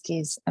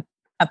Zelensky's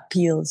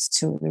appeals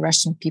to the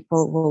Russian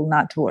people will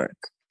not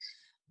work.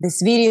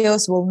 These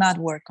videos will not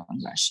work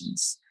on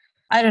Russians.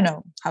 I don't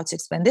know how to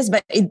explain this,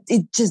 but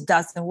it just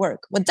doesn't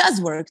work. What does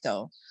work,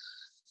 though?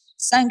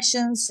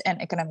 Sanctions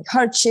and economic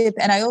hardship.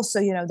 And I also,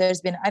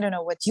 there's been, I don't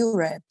know what you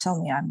read, tell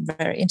me, I'm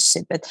very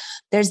interested, but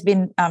there's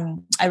been,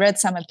 I read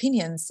some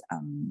opinions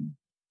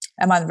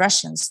among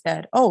Russians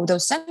that,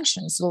 those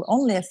sanctions will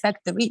only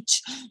affect the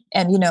rich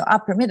and,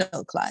 upper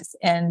middle class,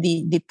 and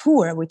the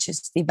poor, which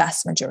is the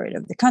vast majority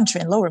of the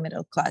country, and lower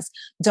middle class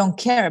don't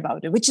care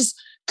about it, which is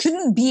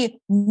couldn't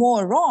be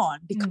more wrong,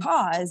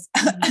 because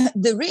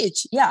the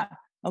rich,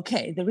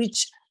 the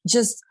rich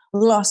just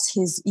lost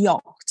his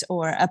yacht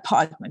or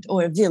apartment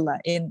or a villa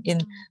in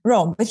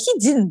Rome, but he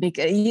didn't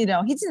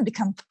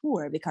become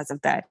poor because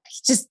of that.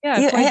 He just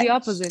quite the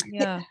opposite.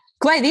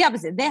 Quite the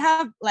opposite. They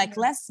have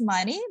less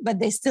money, but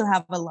they still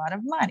have a lot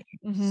of money,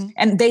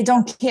 and they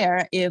don't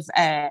care if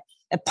a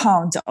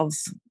pound of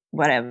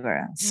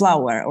whatever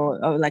flour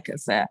or like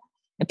if a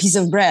piece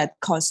of bread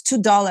costs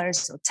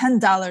 $2 or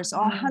 $10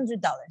 or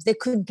 $100. They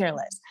couldn't care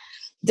less.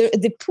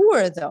 The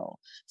poor, though.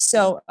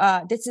 So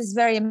this is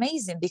very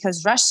amazing,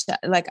 because Russia,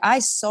 I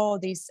saw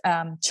these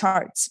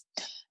charts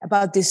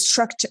about this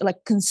structure,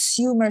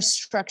 consumer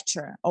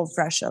structure of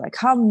Russia,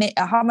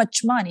 how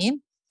much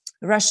money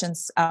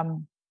Russians,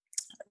 lower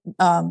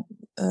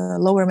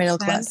middle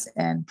class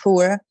and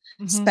poor,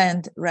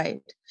 spend,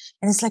 right?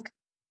 And it's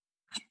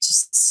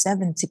just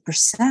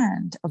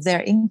 70% of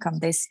their income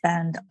they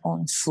spend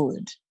on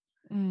food.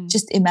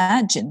 Just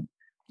imagine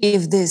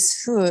if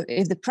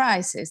the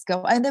prices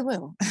go, and they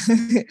will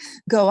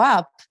go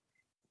up,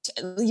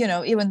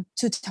 even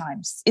 2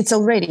 times, it's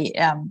already,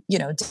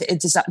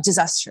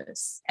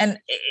 disastrous. And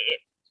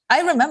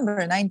I remember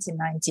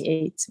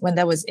 1998 when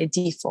there was a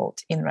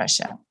default in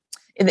Russia.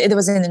 It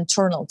was an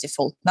internal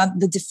default, not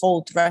the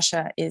default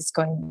Russia is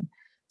going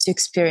to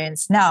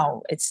experience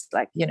now. It's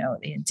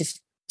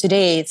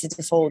today it's a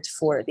default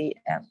for the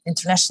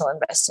international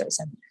investors,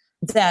 and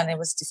then it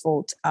was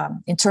default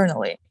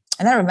internally.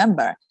 And I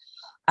remember,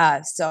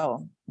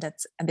 so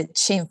that's a bit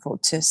shameful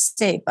to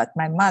say, but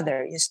my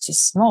mother used to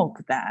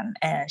smoke then,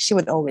 and she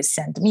would always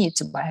send me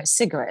to buy her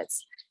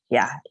cigarettes.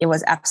 Yeah, it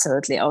was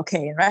absolutely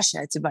okay in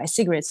Russia to buy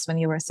cigarettes when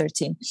you were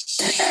 13.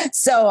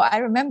 So I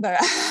remember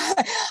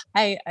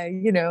I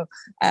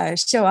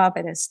show up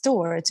at a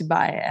store to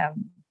buy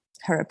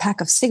her a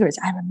pack of cigarettes.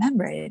 I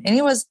remember it. And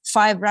it was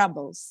 5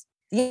 rubles.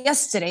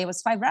 Yesterday it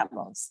was 5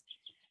 rubles.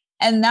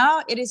 And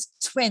now it is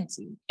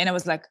 20. And I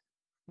was like,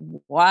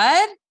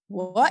 what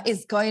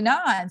is going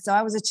on? So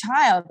I was a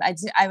child. I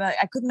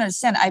couldn't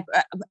understand. I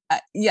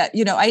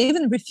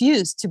even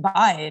refused to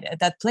buy it at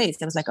that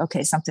place. I was like,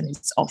 okay, something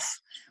is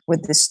off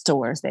with the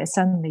stores. They're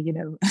suddenly,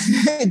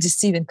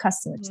 deceiving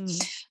customers.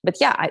 But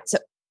so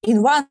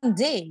in one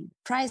day,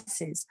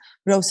 prices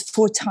rose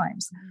 4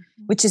 times,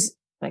 which is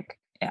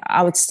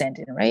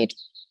outstanding, right?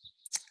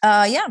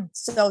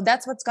 So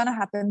that's what's going to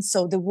happen.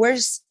 So the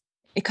worse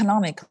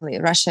economically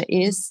Russia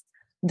is,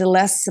 the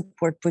less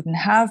support Putin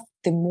have,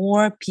 the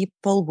more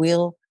people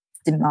will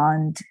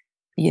demand,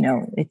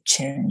 a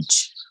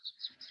change.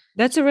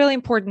 That's a really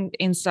important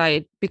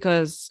insight,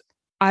 because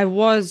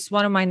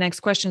one of my next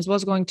questions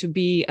was going to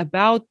be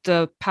about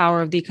the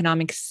power of the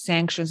economic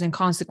sanctions and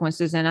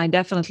consequences. And I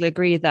definitely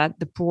agree that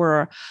the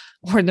poor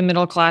or the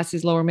middle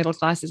classes, lower middle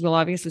classes, will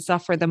obviously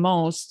suffer the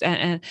most,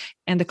 and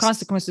the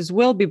consequences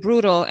will be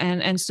brutal.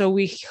 And so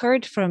we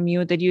heard from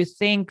you that you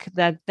think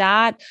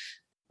that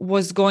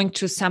was going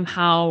to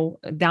somehow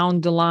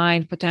down the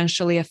line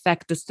potentially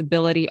affect the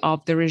stability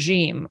of the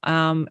regime.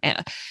 And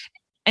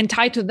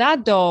tied to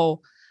that,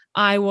 though,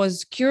 I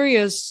was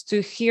curious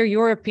to hear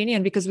your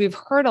opinion, because we've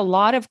heard a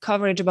lot of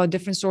coverage about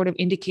different sort of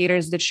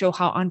indicators that show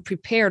how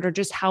unprepared, or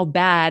just how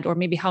bad, or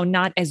maybe how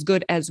not as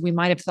good as we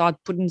might have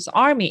thought Putin's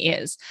army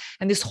is.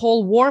 And this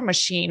whole war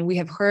machine, we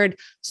have heard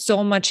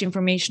so much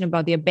information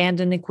about the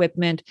abandoned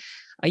equipment,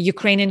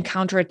 Ukrainian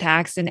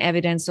counterattacks, and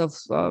evidence of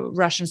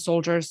Russian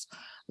soldiers'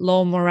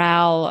 low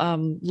morale,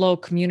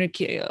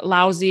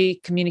 lousy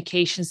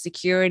communication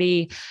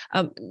security.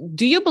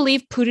 Do you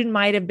believe Putin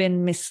might have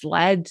been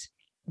misled,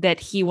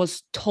 that he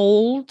was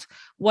told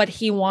what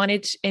he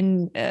wanted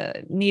and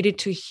needed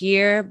to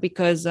hear?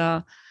 Because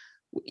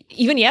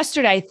even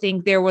yesterday, I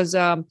think there was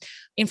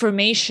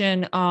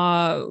information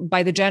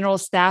by the general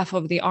staff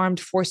of the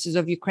armed forces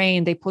of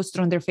Ukraine. They posted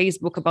on their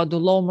Facebook about the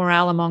low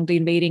morale among the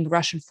invading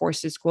Russian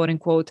forces, quote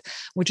unquote,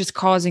 which is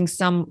causing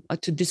some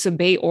to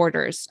disobey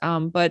orders.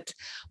 But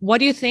what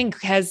do you think?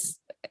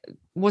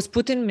 Was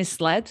Putin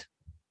misled?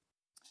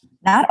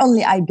 Not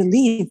only I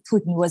believe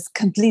Putin was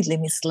completely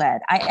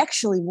misled, I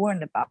actually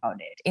warned about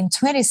it. In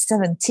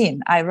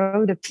 2017, I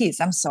wrote a piece.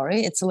 I'm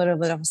sorry, it's a little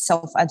bit of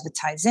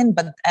self-advertising,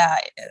 but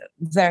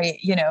very,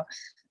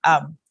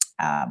 I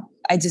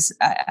just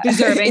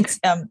deserving.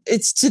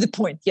 It's to the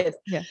point. Yes.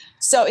 Yeah.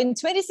 So in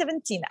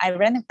 2017, I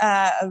wrote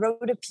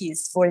a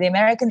piece for the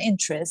American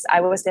Interest.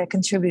 I was their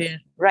contributing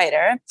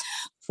writer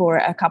for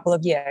a couple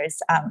of years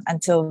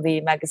until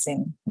the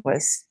magazine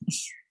was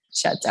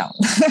shut down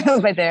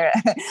by their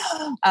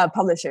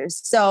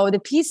publishers. So the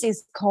piece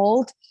is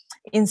called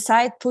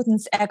 "Inside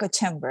Putin's Echo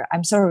Chamber."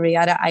 I'm sorry,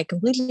 Riada, I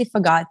completely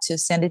forgot to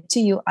send it to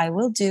you. I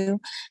will do.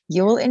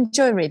 You will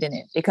enjoy reading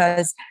it,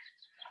 because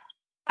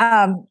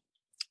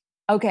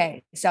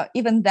okay. So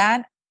even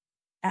then,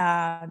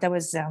 there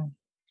was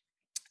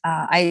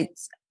I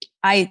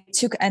I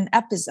took an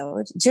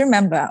episode. Do you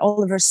remember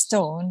Oliver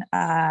Stone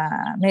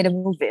made a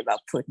movie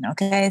about Putin?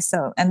 Okay,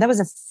 so and there was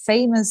a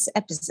famous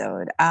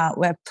episode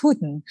where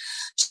Putin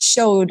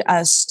showed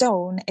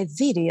Stone a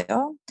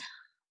video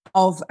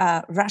of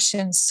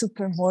Russian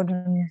super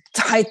modern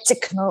high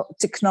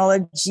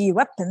technology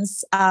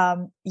weapons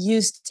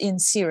used in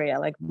Syria,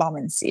 like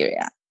bombing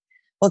Syria.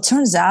 Well, it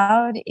turns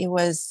out it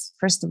was,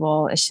 first of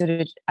all,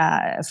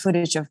 a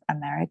footage of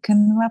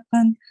American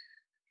weapon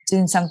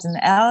doing something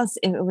else.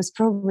 It was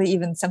probably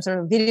even some sort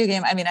of video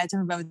game. I mean, I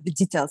don't remember the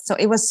details. So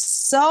it was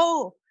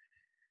so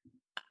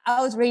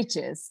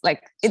outrageous.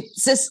 Like,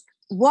 it's just,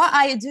 what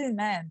are you doing,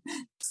 man?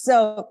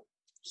 So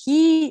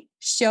he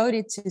showed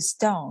it to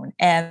Stone.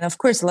 And of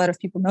course, a lot of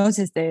people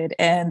noticed it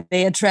and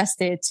they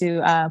addressed it to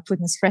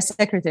Putin's press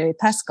secretary,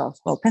 Peskov.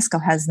 Well,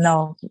 Peskov has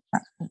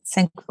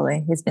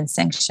thankfully, he's been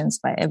sanctioned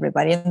by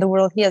everybody in the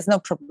world. He has no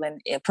problem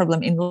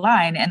in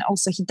lying. And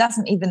also he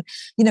doesn't even,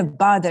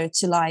 bother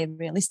to lie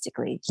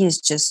realistically.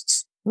 He's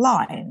just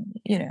lying,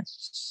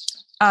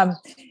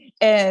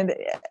 and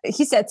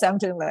he said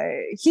something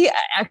like, he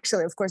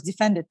actually, of course,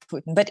 defended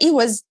Putin, but it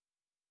was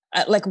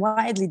like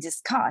widely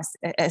discussed,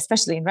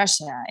 especially in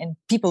Russia, and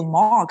people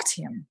mocked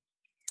him.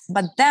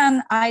 But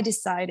then I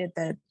decided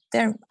that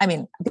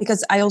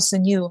because I also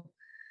knew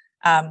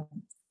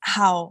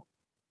how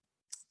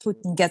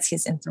Putin gets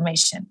his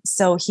information.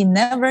 So he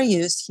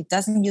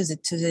doesn't use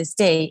it to this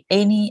day,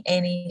 any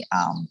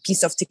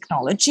piece of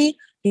technology,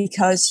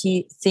 because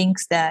he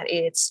thinks that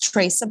it's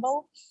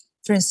traceable.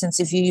 For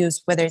instance, if you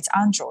use, whether it's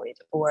Android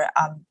or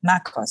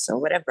macOS or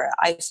whatever,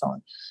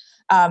 iPhone,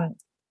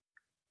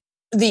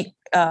 the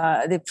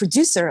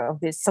producer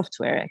of this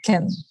software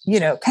can,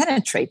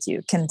 penetrate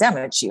you, can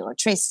damage you or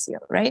trace you,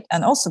 right?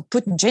 And also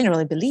Putin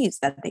generally believes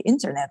that the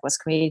internet was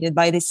created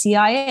by the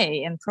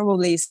CIA and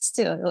probably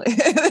still,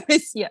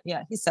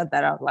 yeah, he said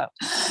that out loud.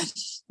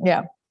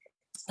 Yeah.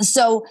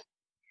 So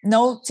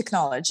no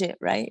technology,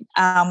 right?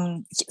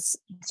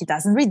 He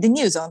doesn't read the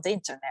news on the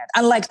internet.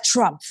 Unlike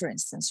Trump, for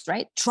instance,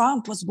 right?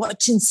 Trump was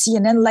watching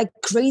CNN like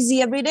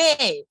crazy every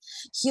day.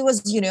 He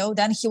was,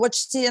 then he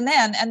watched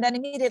CNN and then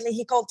immediately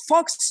he called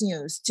Fox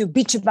News to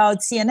bitch about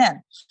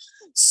CNN.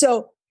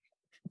 So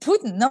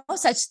Putin, no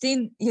such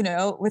thing,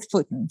 with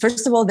Putin.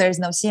 First of all, there's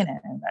no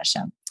CNN in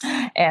Russia.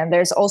 And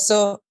there's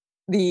also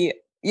the,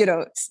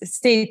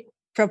 state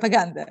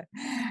propaganda.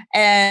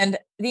 And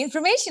the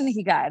information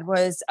he got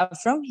was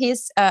from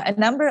a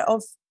number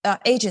of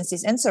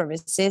agencies and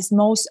services.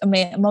 Most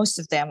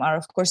of them are,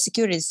 of course,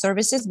 security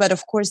services, but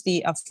of course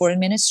the foreign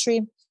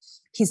ministry,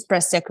 his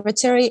press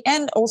secretary,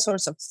 and all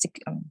sorts of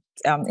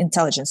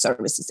intelligence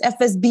services,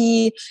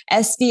 FSB,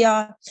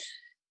 SVR,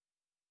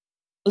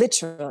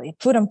 literally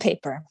put on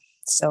paper.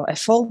 So a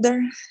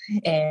folder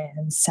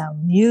and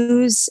some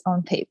news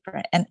on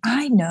paper. And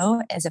I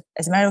know, as a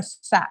matter of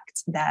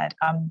fact, that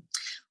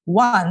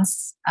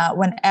once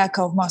when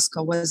Echo of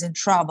Moscow was in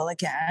trouble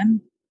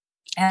again,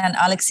 and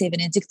Alexei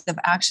Venediktov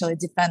actually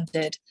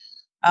defended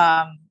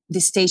the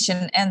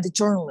station and the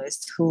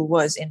journalist who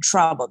was in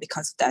trouble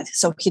because of that.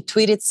 So he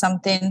tweeted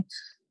something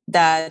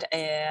that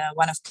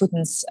one of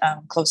Putin's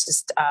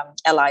closest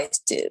allies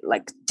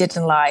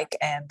didn't like,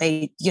 and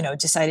they,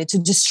 decided to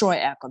destroy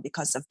Echo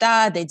because of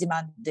that. They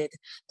demanded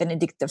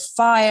Venediktov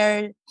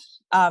fired.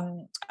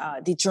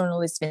 The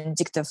journalist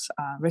Venediktov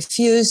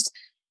refused,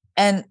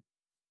 and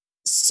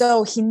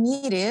so he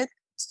needed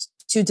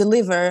to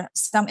deliver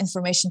some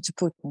information to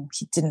Putin.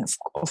 He didn't,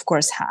 of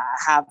course,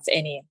 have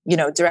any,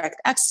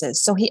 direct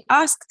access. So he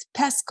asked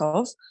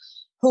Peskov,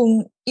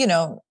 whom,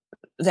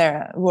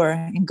 they were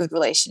in good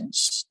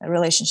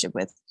relationship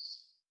with,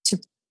 to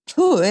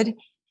put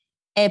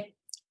a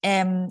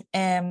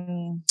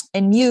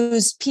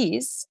news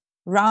piece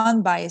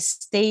run by a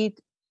state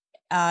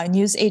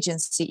news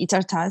agency,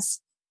 Itartas,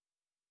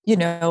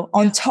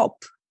 on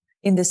top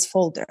in this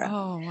folder.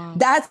 Oh, wow.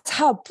 That's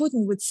how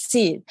Putin would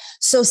see it.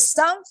 So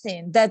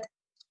something that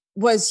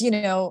was,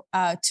 to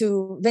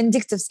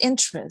Venediktov's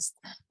interest,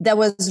 that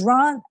was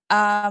run,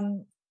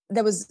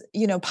 that was,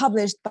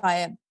 published by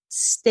a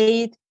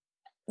state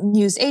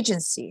news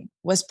agency,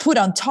 was put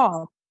on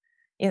top,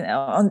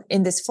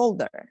 in this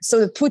folder,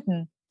 so that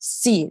Putin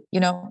see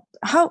it.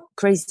 How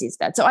crazy is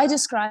that? So I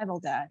describe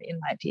all that in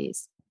my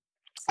piece.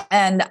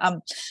 And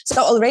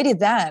so already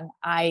then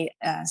I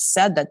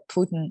said that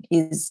Putin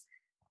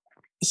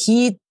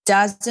he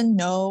doesn't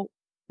know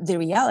the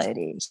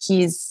reality.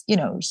 He's, he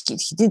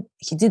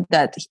did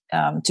that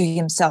to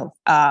himself.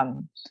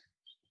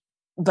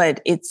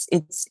 But it's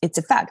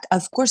a fact.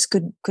 Of course,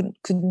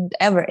 couldn't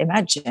ever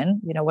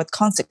imagine, what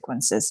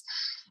consequences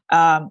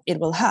it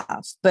will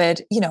have.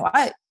 But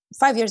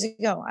 5 years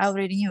ago, I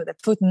already knew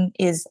that Putin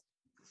is,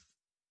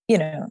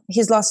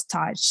 he's lost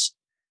touch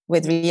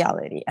with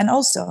reality. And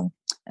also,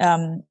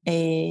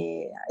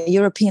 a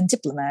European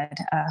diplomat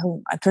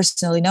who I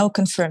personally know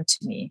confirmed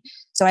to me.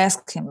 So I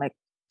asked him,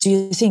 do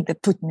you think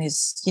that Putin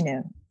is,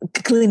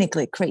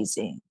 clinically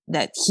crazy,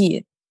 that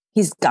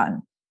he's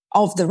gone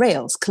off the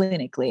rails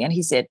clinically? And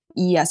he said,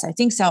 yes, I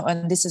think so.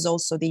 And this is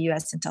also the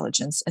US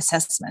intelligence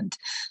assessment,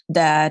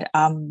 that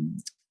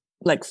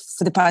like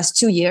for the past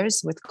 2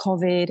 years with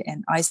COVID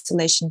and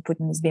isolation,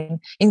 Putin has been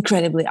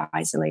incredibly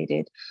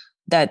isolated.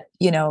 That,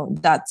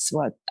 that's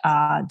what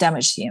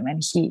damaged him,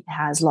 and he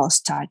has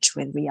lost touch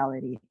with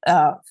reality,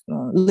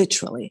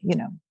 literally,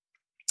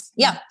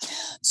 Yeah.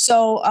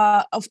 So,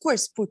 of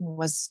course, Putin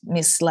was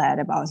misled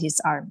about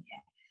his army,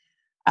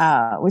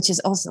 which is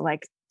also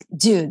like,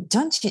 dude,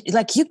 don't you,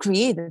 like, you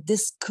created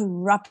this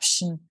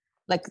corruption,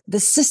 like the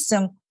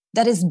system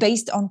that is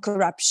based on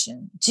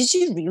corruption. Did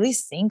you really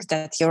think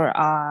that your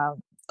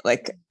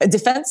like a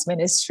defense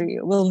ministry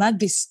will not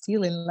be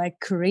stealing like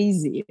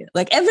crazy?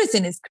 Like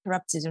everything is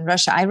corrupted in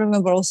Russia. I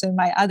remember also in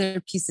my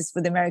other pieces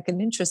with American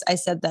Interest, I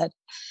said that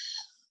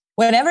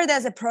whenever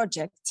there's a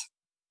project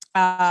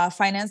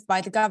financed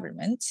by the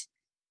government,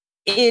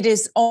 it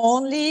is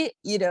only,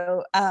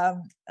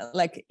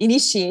 like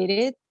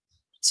initiated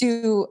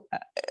to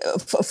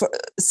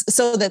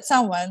so that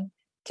someone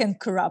can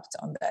corrupt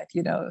on that,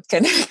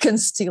 can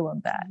steal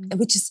on that,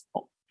 which is,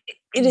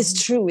 it is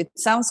true. It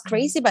sounds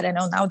crazy, but I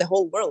know now the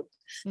whole world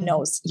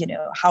knows,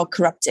 how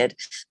corrupted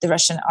the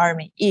Russian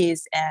army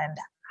is. And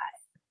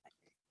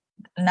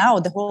now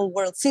the whole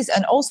world sees.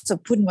 And also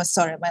Putin was,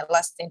 my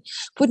last thing,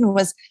 Putin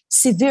was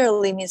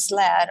severely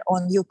misled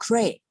on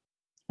Ukraine.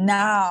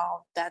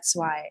 Now that's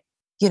why,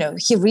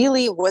 he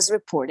really was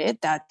reported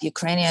that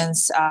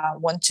Ukrainians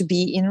want to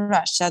be in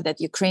Russia,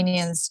 that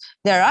Ukrainians,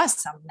 there are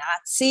some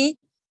Nazi,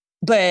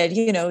 but,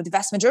 the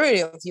vast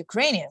majority of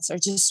Ukrainians are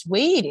just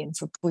waiting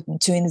for Putin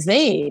to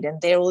invade, and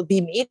they will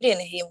be meeting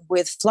him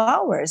with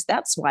flowers.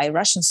 That's why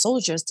Russian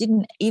soldiers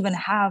didn't even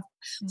have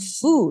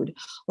food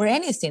or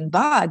anything,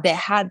 but they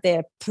had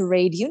their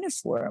parade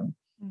uniform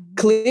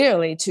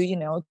clearly to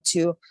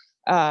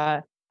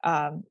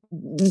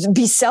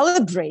be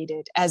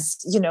celebrated as,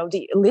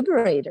 the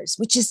liberators,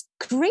 which is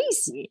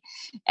crazy.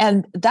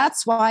 And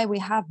that's why we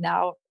have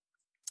now,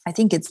 I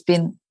think it's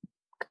been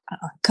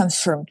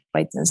confirmed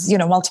by this,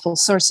 multiple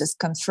sources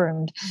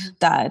confirmed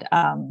that,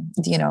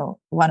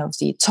 one of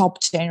the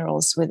top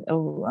generals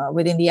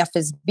within the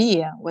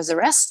FSB was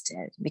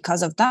arrested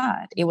because of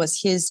that. It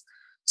was his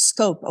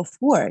scope of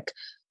work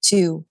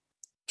to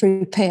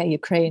prepare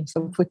Ukraine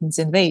for Putin's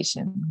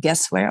invasion.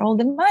 Guess where all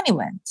the money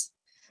went?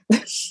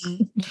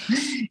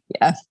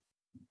 Yeah.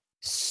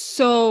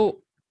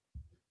 So,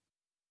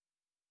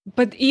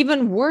 but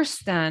even worse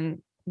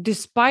than,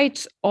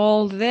 despite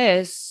all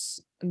this,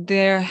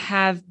 there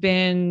have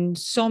been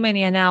so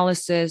many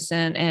analysis,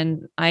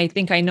 and I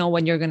think I know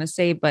what you're going to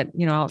say, but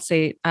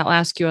I'll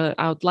ask you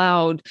out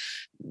loud.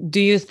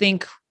 Do you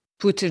think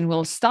Putin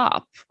will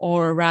stop,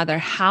 or rather,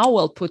 how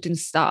will Putin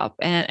stop?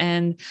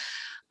 And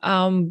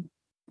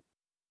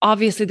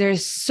obviously,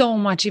 there's so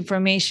much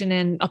information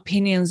and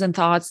opinions and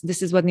thoughts.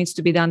 This is what needs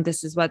to be done.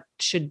 This is what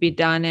should be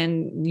done.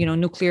 And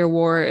nuclear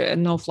war,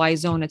 no-fly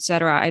zone,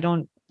 etc. I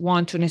don't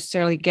want to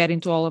necessarily get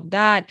into all of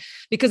that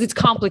because it's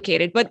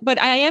complicated. But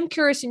I am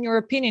curious in your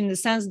opinion, in the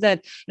sense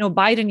that,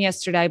 Biden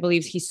yesterday, I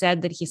believe he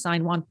said that he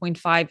signed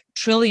 $1.5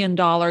 trillion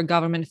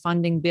government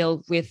funding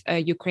bill with a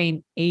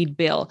Ukraine aid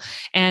bill.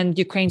 And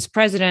Ukraine's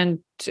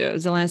president,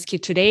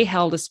 Zelensky, today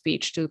held a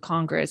speech to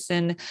Congress,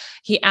 and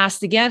he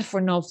asked again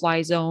for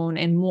no-fly zone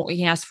and more.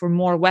 He asked for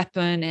more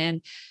weapon.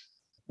 And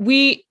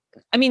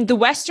the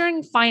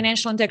Western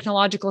financial and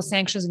technological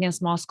sanctions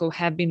against Moscow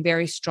have been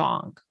very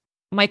strong.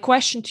 My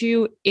question to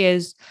you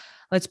is,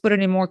 let's put it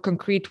in a more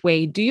concrete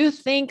way. Do you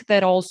think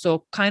that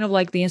also, kind of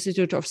like the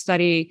Institute of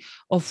Study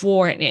of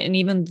War, and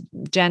even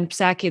Jen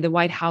Psaki, the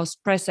White House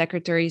press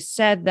secretary,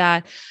 said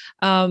that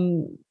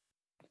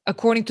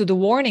according to the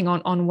warning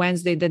on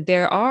Wednesday, that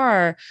there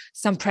are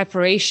some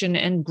preparation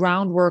and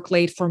groundwork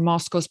laid for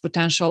Moscow's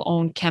potential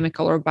own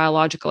chemical or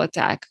biological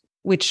attack,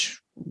 which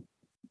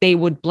they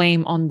would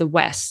blame on the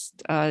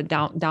West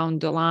down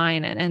the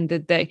line, and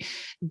that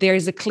there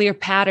is a clear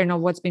pattern of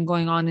what's been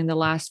going on in the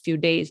last few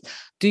days.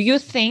 Do you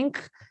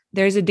think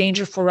there's a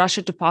danger for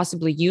Russia to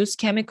possibly use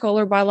chemical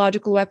or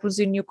biological weapons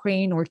in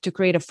Ukraine, or to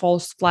create a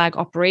false flag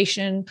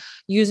operation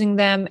using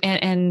them?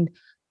 And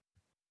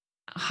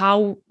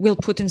how will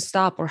Putin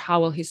stop, or how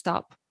will he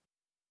stop?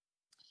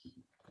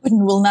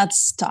 Putin will not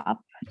stop.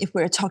 If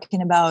we're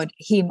talking about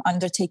him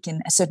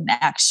undertaking a certain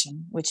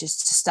action, which is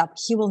to stop,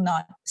 he will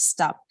not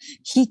stop.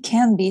 He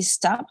can be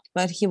stopped,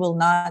 but he will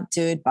not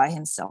do it by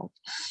himself.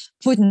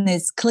 Putin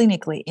is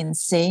clinically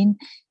insane.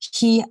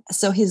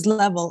 So his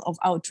level of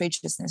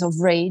outrageousness, of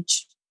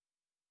rage,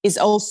 is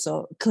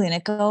also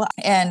clinical.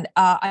 And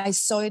I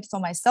saw it for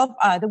myself.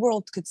 The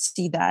world could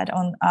see that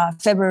on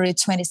February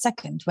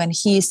 22nd, when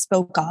he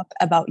spoke up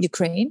about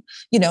Ukraine.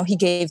 He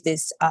gave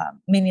this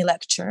mini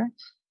lecture.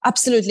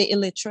 Absolutely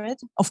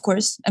illiterate, of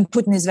course, and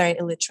Putin is very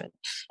illiterate,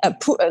 a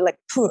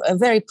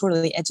very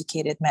poorly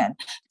educated man.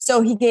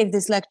 So he gave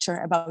this lecture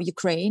about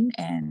Ukraine,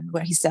 and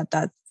where he said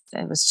that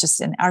it was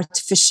just an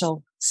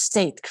artificial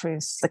state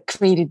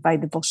created by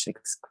the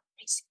Bolsheviks.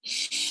 Crazy.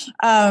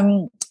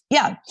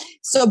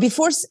 So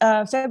before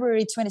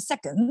February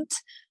 22nd,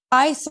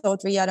 I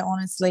thought, Riyadh,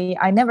 honestly,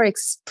 I never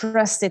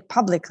expressed it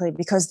publicly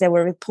because there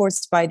were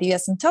reports by the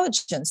U.S.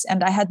 intelligence,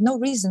 and I had no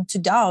reason to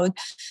doubt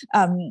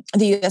the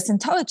U.S.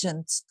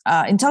 intelligence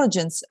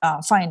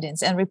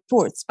findings and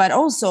reports. But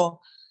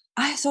also,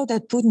 I thought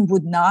that Putin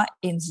would not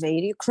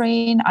invade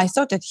Ukraine. I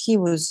thought that he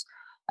was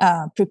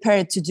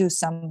prepared to do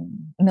some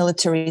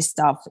military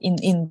stuff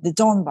in the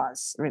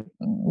Donbas,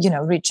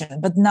 region,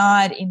 but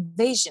not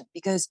invasion,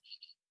 because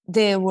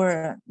there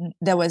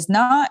was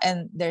not,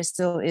 and there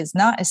still is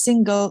not, a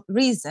single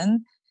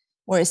reason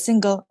or a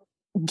single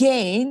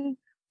gain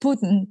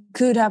Putin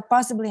could have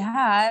possibly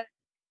had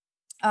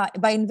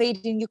by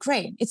invading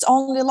Ukraine. It's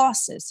only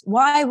losses.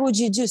 Why would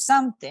you do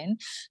something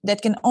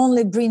that can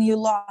only bring you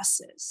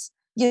losses?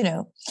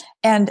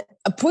 And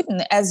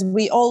Putin, as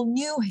we all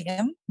knew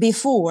him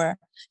before,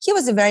 he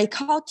was a very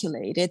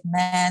calculated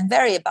man,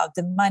 very about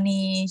the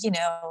money,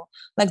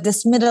 like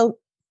this middle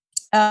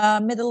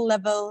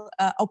level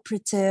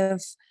operative,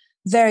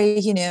 very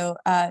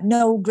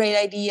no great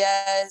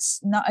ideas,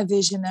 not a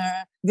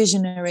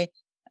visionary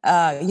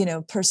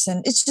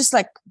person. It's just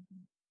like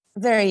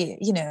very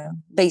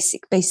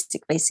basic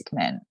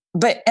man.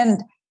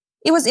 And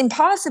it was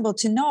impossible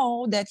to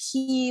know that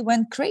he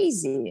went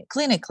crazy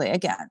clinically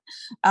again,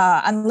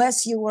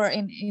 unless you were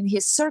in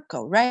his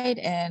circle, right?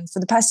 And for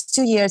the past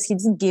 2 years he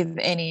didn't give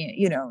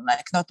any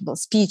like notable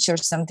speech or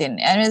something,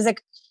 and it's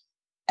like,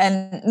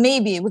 and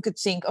maybe we could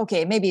think,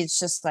 okay, maybe it's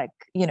just like,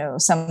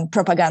 some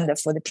propaganda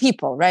for the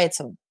people, right?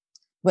 So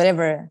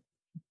whatever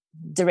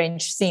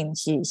deranged thing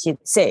he'd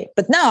say.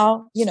 But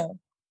now,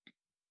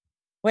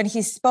 when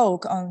he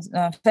spoke on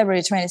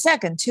February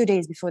 22nd, 2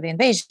 days before the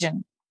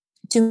invasion,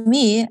 to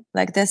me,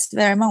 like this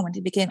very moment,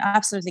 it became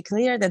absolutely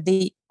clear that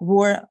the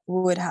war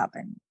would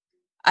happen.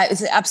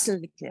 It's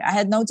absolutely clear. I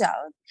had no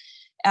doubt.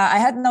 I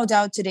had no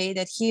doubt today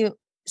that he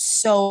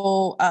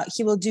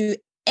will do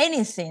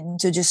anything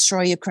to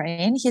destroy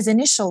Ukraine. His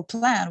initial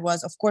plan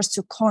was, of course,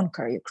 to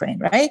conquer Ukraine,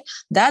 right?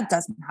 That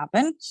doesn't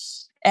happen.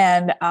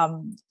 And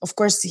of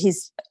course,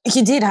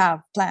 he did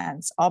have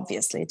plans,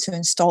 obviously, to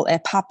install a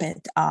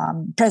puppet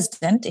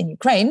president in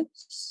Ukraine.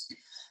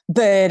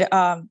 But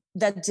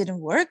that didn't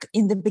work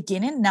in the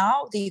beginning.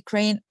 Now the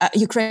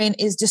Ukraine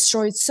is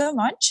destroyed so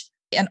much.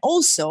 And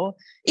also,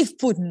 if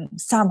Putin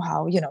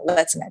somehow,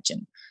 let's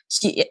imagine,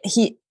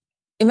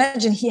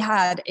 he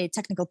had a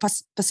technical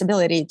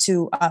possibility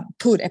to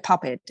put a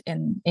puppet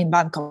in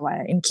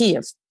Bankovo, in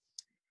Kiev.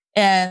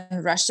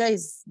 And Russia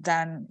is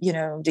then,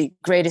 the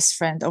greatest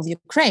friend of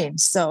Ukraine.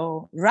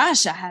 So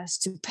Russia has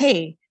to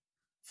pay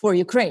for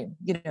Ukraine,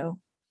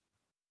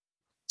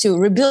 to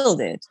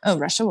rebuild it. Oh,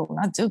 Russia will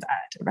not do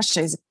that.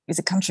 Russia is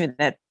a country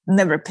that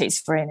never pays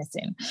for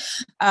anything.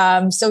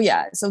 So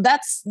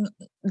that's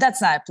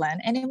not a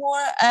plan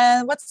anymore.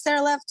 And what's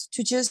there left?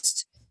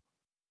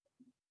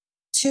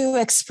 To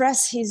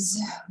express his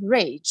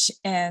rage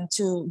and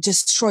to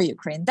destroy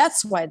Ukraine.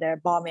 That's why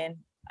they're bombing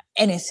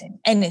anything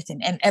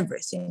and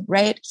everything,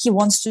 right? He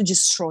wants to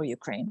destroy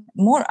Ukraine.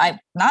 I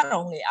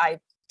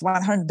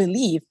 100%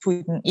 believe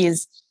Putin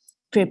is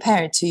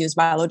prepared to use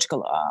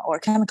biological or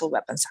chemical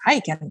weapons.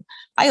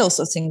 I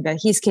also think that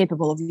he's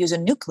capable of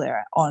using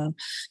nuclear on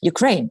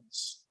Ukraine,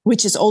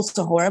 which is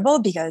also horrible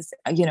because,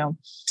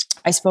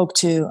 I spoke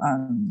to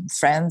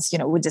friends,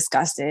 we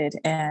discussed it,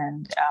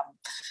 and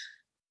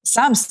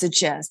some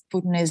suggest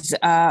Putin is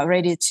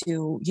ready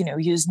to,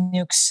 use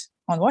nukes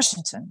on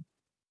Washington.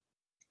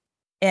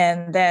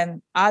 And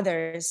then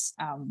others,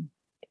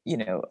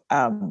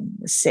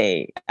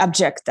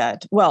 object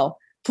that, well,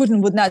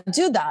 Putin would not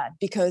do that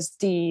because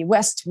the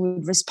West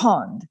would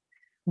respond.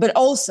 But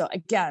also,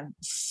 again,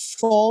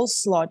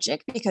 false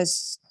logic,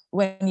 because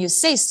when you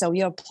say so,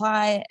 you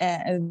apply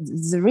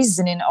the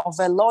reasoning of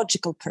a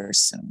logical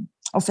person,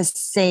 of a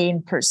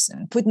sane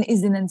person. Putin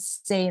is an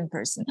insane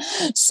person.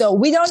 So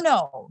we don't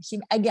know.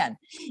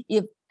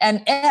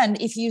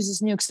 If he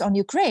uses nukes on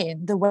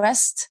Ukraine, the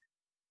West,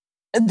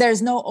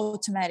 there's no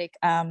automatic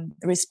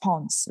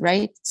response,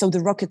 right? So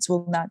the rockets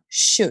will not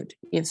shoot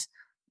if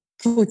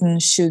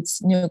Putin shoots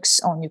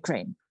nukes on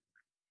Ukraine.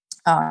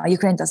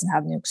 Ukraine doesn't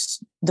have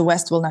nukes. The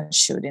West will not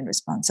shoot in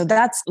response. So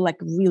that's like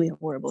really a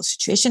horrible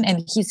situation,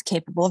 and he's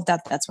capable of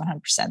that. That's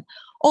 100%.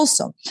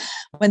 Also,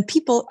 when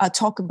people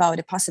talk about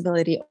the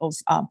possibility of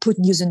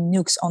Putin using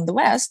nukes on the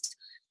West,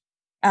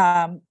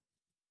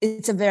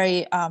 it's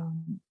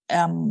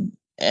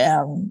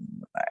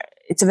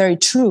a very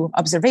true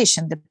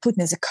observation that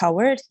Putin is a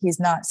coward. He's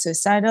not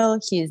suicidal.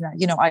 He is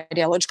not,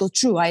 ideological.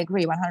 True, I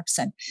agree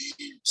 100%.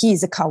 He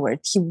is a coward.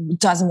 He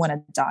doesn't want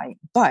to die.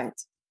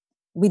 But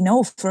we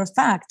know for a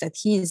fact that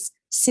he is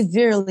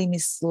severely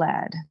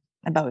misled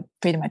about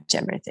pretty much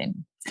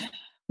everything.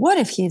 What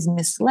if he's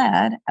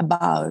misled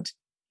about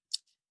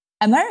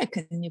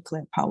American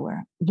nuclear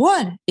power?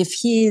 What if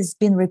he's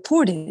been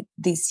reported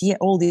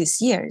all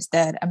these years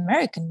that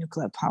American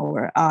nuclear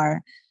power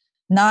are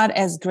not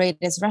as great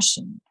as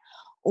Russian,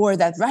 or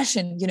that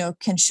Russian,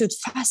 can shoot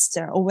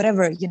faster, or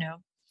whatever,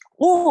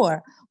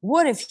 Or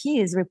what if he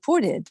is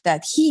reported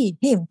that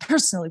him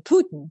personally,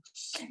 Putin,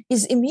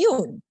 is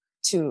immune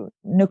to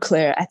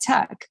nuclear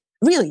attack?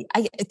 really,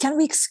 can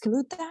we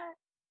exclude that?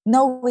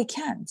 No, we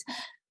can't.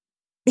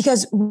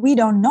 Because we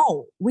don't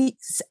know.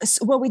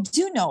 What we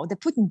do know, that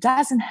Putin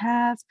doesn't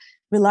have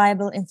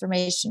reliable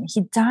information.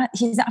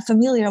 He's not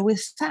familiar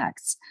with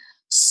facts.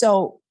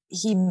 So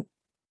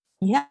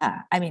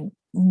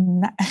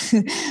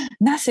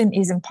nothing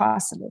is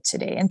impossible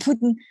today. And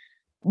Putin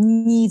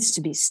needs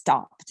to be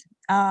stopped.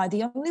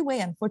 The only way,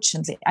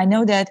 unfortunately, I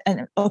know that,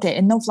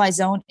 a no-fly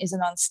zone is a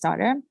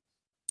non-starter.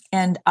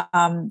 And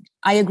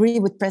I agree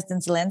with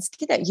President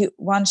Zelensky that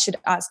one should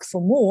ask for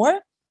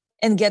more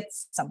and get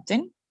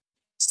something.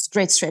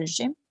 Great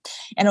strategy.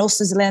 And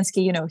also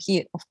Zelensky,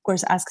 he of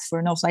course asks for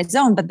a no-fly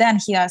zone, but then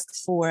he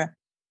asks for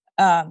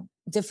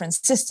different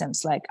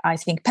systems, like I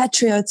think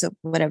Patriots or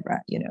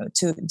whatever,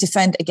 to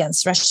defend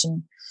against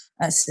Russian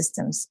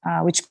systems,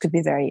 which could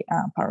be very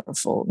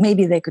powerful.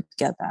 Maybe they could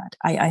get that.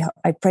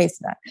 I pray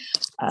for that,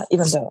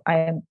 even though I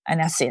am an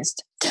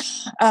atheist.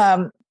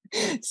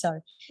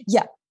 Sorry.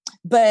 Yeah.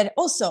 But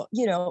also,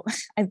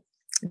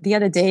 the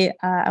other day,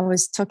 I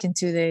was talking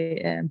to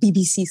the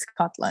BBC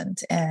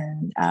Scotland,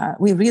 and I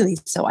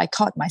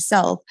caught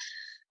myself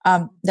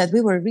that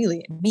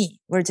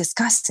we're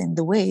discussing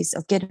the ways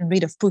of getting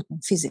rid of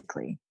Putin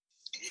physically.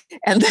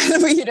 And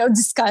then we,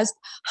 discussed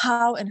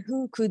how and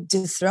who could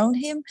dethrone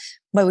him.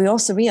 But we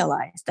also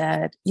realized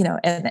that,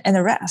 an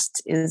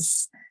arrest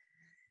is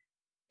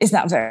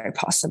not very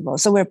possible.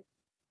 So we're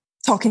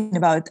talking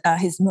about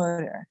his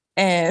murder.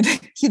 And,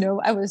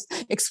 I was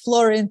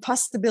exploring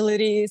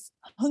possibilities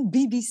on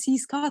BBC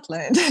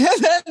Scotland. And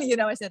then,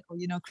 I said,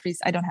 Chris,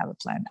 I don't have a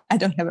plan.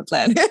 As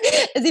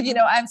if,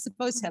 I'm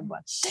supposed to have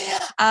one.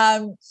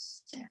 I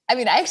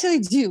actually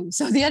do.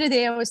 So the other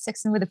day I was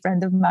texting with a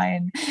friend of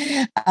mine.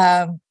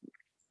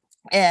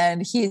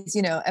 And he's,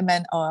 a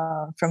man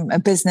from a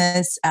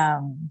business.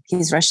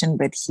 He's Russian,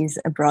 but he's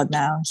abroad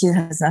now. He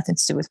has nothing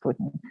to do with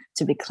Putin,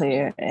 to be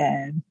clear.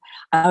 And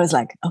I was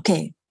like,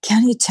 okay,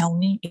 can you tell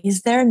me,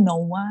 is there no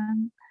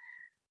one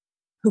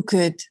who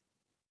could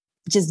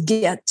just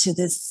get to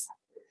this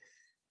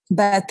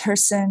bad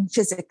person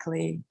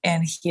physically?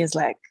 And he is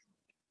like,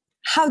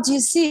 how do you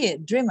see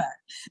it, dreamer?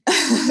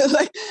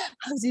 How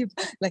do you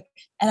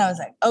and I was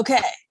like, okay,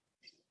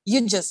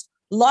 you just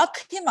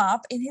lock him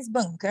up in his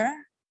bunker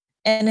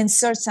and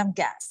insert some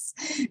gas.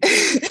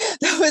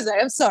 That was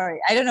I'm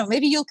sorry. I don't know.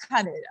 Maybe you'll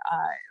cut it,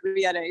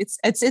 Rihanna.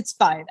 It's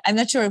fine. I'm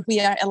not sure if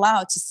we are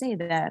allowed to say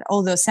that.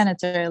 Although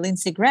Senator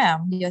Lindsey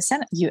Graham, U.S.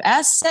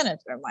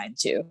 Senator,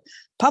 mind you,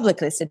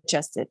 publicly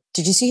suggested.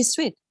 Did you see his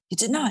tweet? You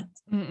did not.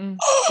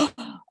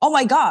 Oh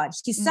my God!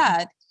 He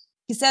said,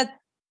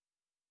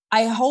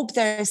 I hope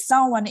there is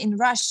someone in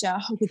Russia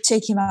who could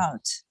take him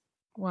out.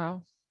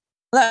 Wow.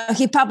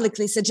 He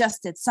publicly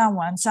suggested some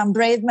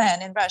brave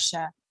man in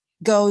Russia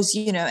goes,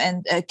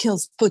 and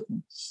kills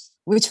Putin,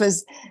 which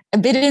was a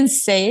bit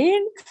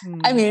insane.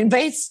 But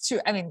it's true.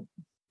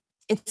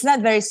 It's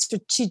not very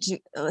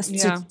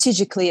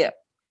strategically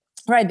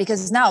right,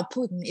 because now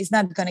Putin is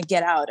not going to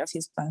get out of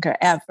his bunker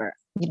ever,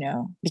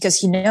 because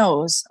he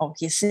knows or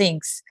he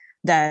thinks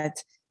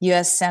that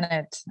U.S.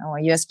 Senate or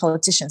U.S.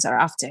 politicians are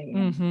after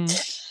him. Mm-hmm.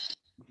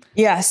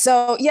 Yeah.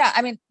 So,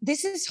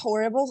 this is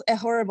a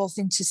horrible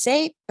thing to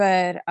say,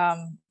 but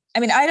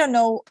I don't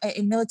know.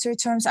 In military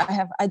terms,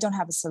 I don't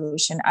have a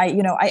solution.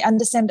 I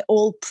understand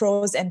all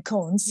pros and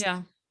cons.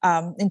 Yeah.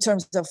 In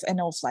terms of a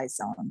no-fly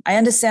zone, I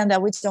understand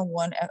that we don't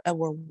want a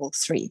World War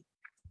III,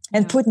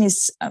 and Putin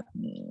is.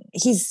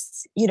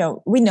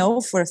 We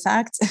know for a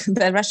fact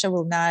that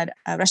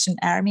Russian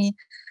army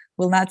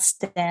will not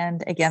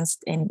stand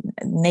against a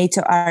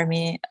NATO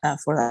army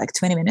for like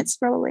 20 minutes,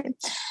 probably.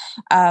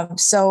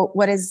 So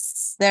what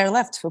is there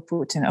left for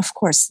Putin? Of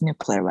course,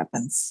 nuclear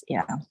weapons.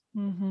 Yeah.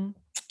 Mm-hmm.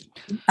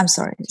 I'm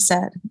sorry,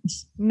 sad.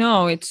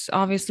 No, it's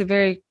obviously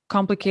very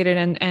complicated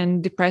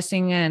and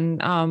depressing.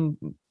 And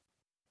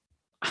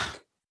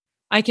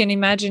I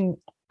can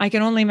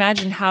only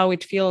imagine how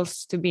it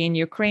feels to be in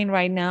Ukraine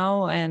right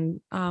now and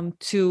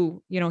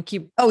to,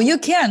 keep. Oh, you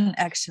can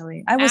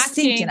actually. I was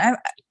thinking.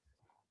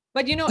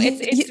 But,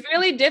 it's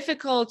really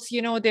difficult,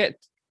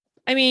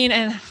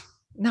 and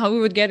now we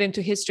would get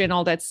into history and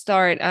all that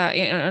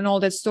and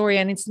all that story.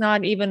 And it's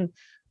not even.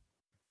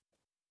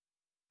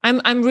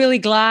 I'm really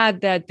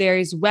glad that there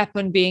is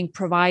weapon being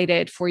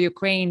provided for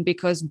Ukraine,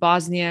 because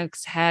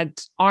Bosniaks had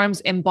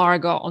arms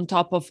embargo on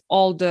top of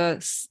all the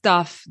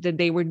stuff that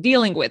they were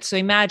dealing with. So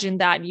imagine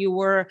that you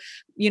were,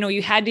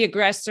 you had the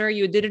aggressor,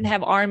 you didn't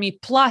have army,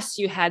 plus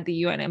you had the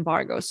UN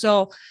embargo.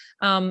 So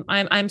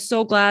I'm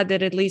so glad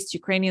that at least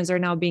Ukrainians are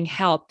now being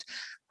helped.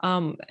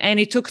 And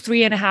it took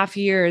 3.5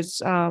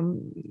 years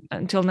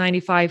until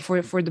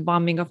 1995 for the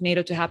bombing of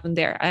NATO to happen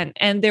there,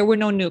 and there were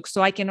no nukes.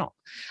 So I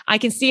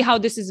can see how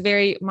this is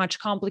very much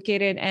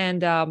complicated.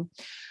 And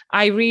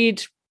I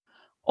read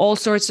all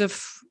sorts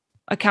of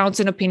accounts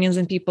and opinions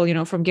and people,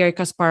 from Gary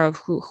Kasparov,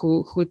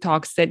 who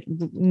talks that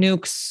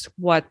nukes,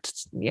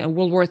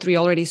 World War III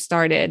already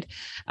started.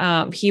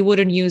 He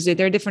wouldn't use it.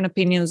 There are different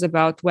opinions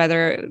about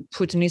whether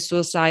Putin is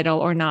suicidal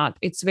or not.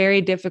 It's very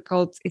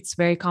difficult. It's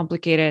very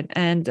complicated.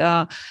 And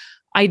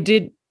I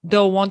did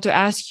though want to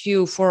ask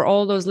you, for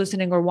all those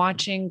listening or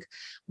watching,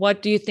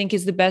 what do you think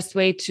is the best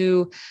way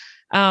to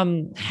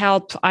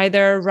help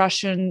either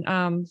Russian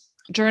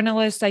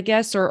journalists, I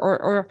guess,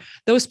 or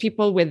those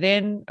people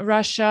within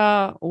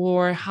Russia,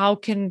 or how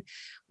can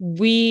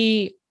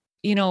we,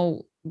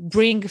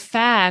 bring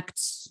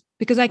facts?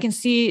 Because I can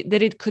see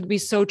that it could be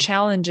so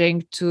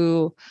challenging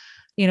to,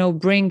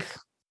 bring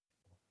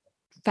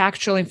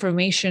factual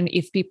information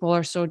if people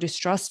are so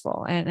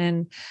distrustful.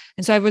 And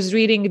so I was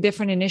reading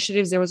different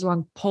initiatives. There was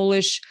one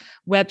Polish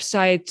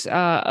website,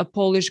 a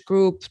Polish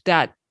group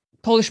that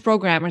Polish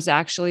programmers,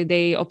 actually,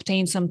 they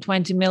obtained some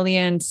 20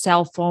 million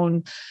cell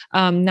phone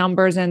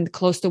numbers and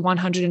close to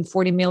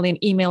 140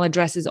 million email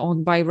addresses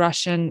owned by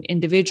Russian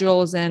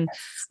individuals. And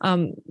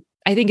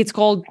I think it's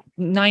called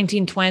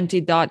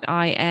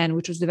 1920.in,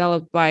 which was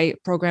developed by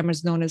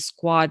programmers known as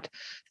Squad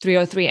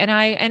 303. And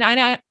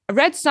I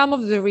read some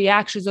of the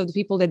reactions of the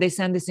people that they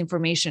send this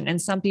information.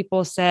 And some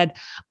people said,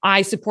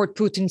 I support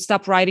Putin,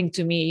 stop writing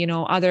to me.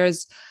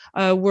 Others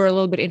were a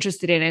little bit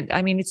interested in it.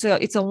 I mean, it's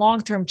a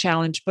long-term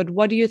challenge, but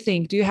what do you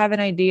think? Do you have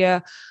an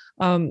idea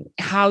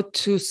how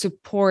to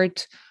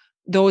support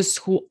those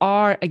who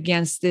are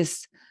against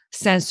this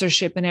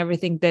censorship and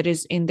everything that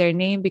is in their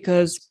name?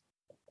 Because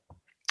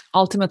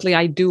ultimately,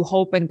 I do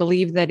hope and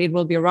believe that it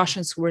will be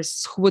Russians who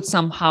would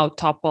somehow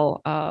topple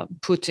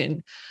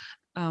Putin.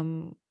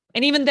 And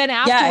even then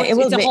afterwards,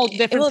 it's a whole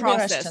different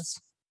process.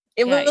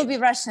 It will be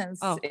Russians.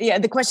 Oh. Yeah,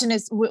 the question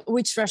is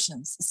which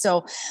Russians.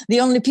 So the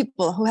only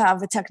people who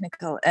have a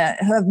technical,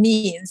 who have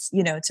means,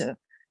 to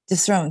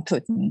dethrone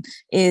Putin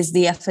is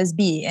the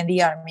FSB and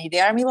the army.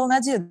 The army will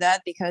not do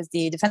that because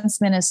the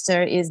defense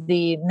minister is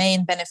the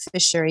main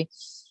beneficiary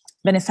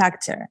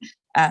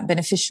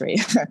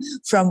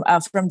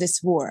from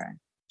this war.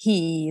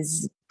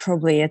 He's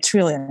probably a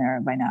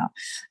trillionaire by now.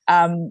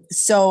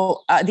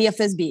 So the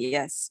FSB,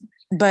 yes,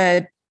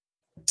 but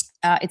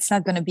it's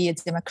not going to be a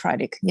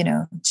democratic,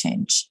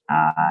 change.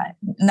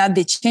 Not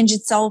the change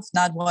itself,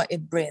 not what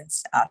it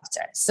brings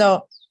after.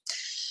 So,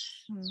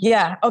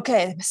 yeah,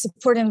 okay,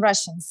 supporting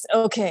Russians.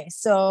 Okay,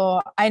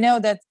 so I know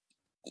that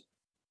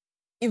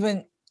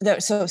even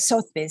so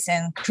Sotheby's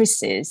and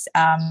Christie's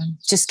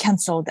just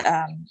canceled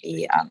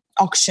the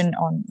auction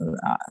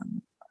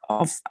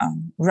of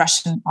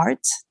Russian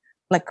art,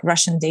 like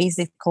Russian Days,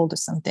 they called or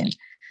something.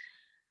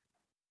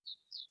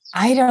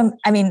 I didn't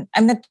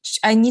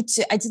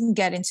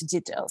get into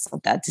details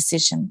of that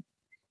decision.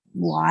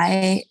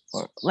 Why?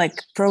 Or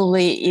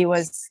probably it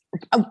was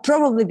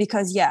probably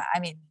because,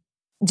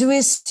 do we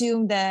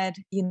assume that,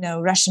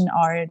 Russian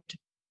art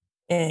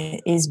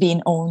is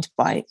being owned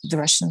by the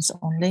Russians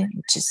only,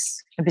 which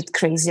is a bit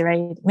crazy,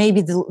 right?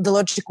 Maybe the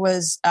logic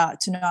was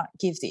to not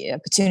give the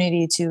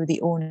opportunity to the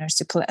owners,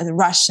 to the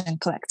Russian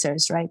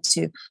collectors, right,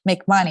 to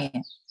make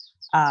money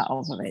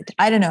off of it.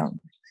 I don't know.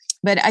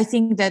 But I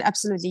think that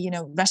absolutely,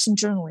 Russian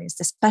journalists,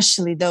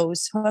 especially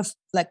those who have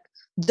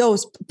there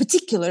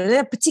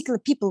are particular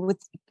people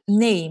with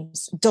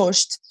names,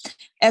 Dost,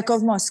 Echo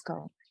of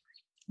Moscow,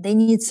 they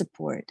need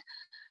support.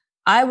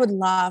 I would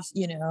love,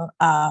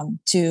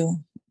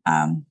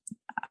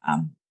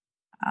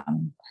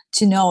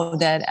 to know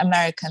that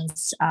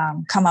Americans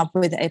come up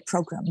with a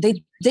program.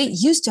 They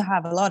used to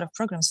have a lot of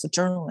programs for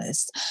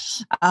journalists,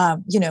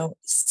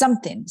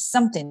 something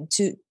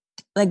to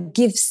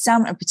give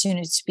some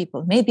opportunity to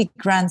people, maybe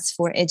grants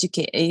for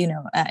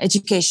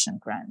education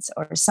grants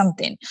or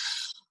something.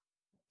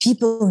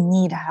 People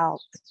need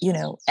help,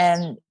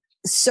 and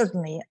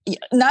certainly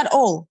not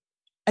all.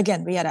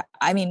 Again, Riyada,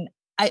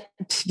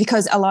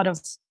 because a lot of,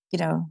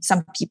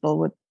 some people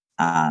would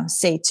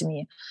say to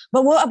me,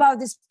 but what about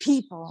these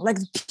people,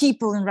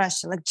 people in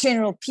Russia,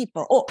 general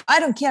people? Oh, I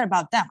don't care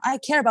about them. I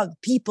care about the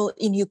people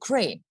in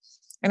Ukraine.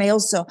 And I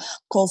also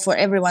call for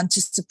everyone to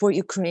support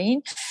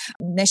Ukraine.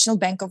 National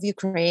Bank of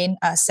Ukraine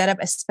set up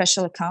a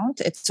special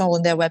account. It's all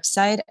on their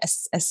website,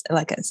 as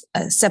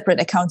a separate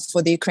account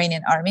for the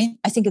Ukrainian army.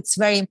 I think it's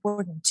very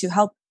important to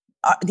help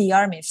the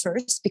army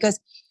first,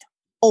 because,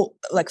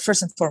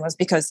 first and foremost,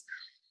 because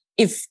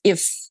if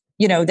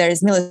there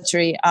is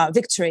military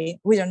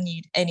victory, we don't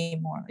need any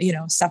more,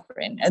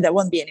 suffering. There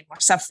won't be any more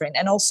suffering.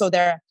 And also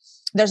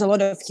there's a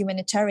lot of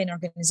humanitarian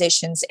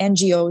organizations,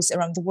 NGOs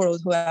around the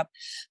world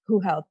who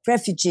help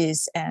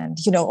refugees and,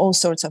 all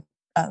sorts of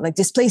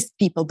displaced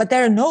people. But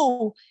there are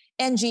no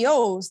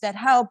NGOs that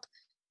help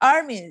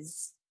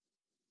armies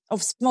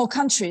of small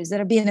countries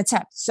that are being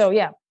attacked. So,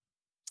 yeah,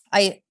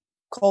 I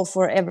call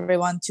for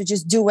everyone to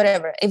just do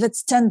whatever, if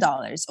it's $10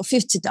 or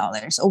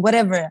 $50 or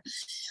whatever.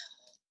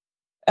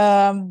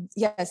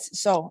 Yes.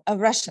 So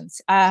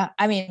Russians, I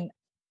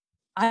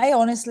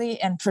honestly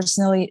and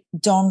personally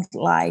don't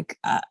like,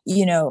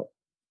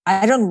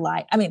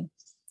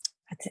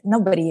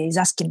 nobody is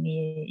asking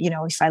me,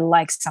 if I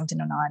like something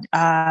or not.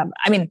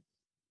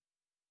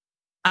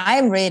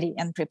 I'm ready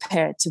and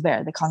prepared to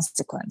bear the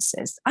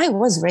consequences. I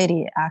was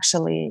ready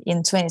actually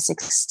in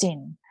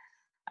 2016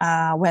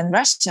 when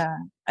Russia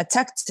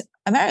attacked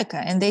America,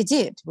 and they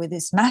did, with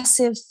this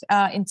massive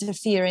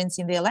interference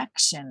in the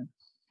election.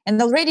 And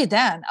already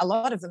then, a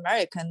lot of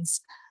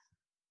Americans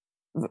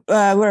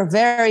were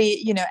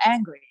very,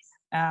 angry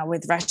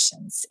with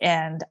Russians.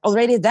 And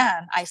already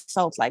then I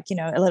felt like,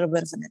 a little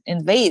bit of an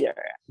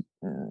invader,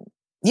 mm,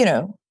 you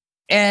know,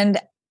 and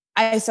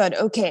I thought,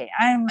 okay,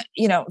 I'm,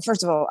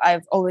 first of all,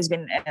 I've always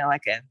been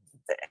like an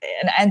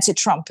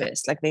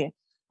anti-Trumpist, like the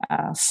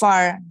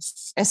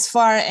as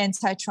far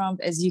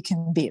anti-Trump as you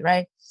can be,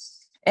 right?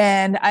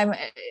 And I'm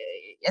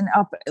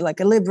like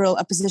a liberal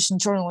opposition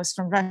journalist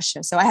from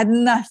Russia, so I had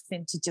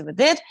nothing to do with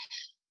it.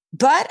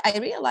 But I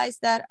realized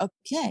that,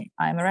 okay,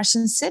 I'm a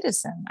Russian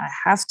citizen. I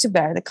have to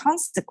bear the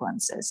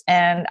consequences.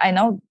 And I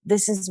know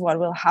this is what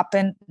will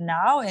happen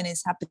now and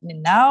is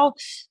happening now.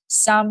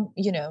 Some,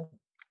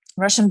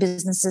 Russian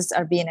businesses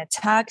are being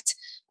attacked.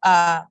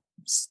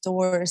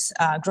 Stores,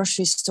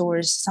 grocery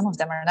stores, some of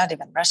them are not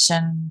even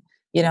Russian.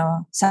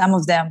 Some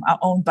of them are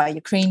owned by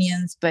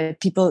Ukrainians, but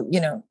people,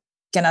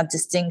 cannot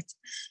distinct.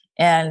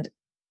 And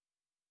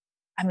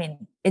I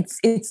mean,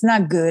 it's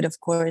not good, of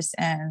course.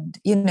 And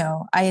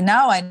I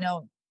know,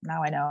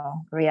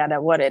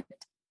 Riyadh, what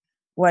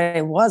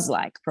it was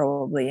like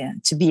probably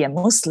to be a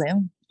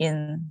Muslim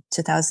in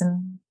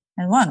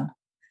 2001,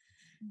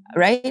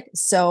 right?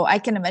 So I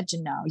can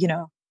imagine now,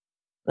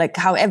 like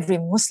how every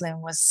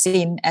Muslim was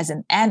seen as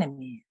an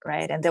enemy,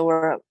 right? And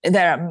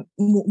there are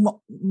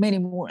many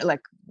more,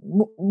 like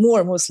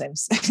more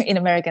Muslims in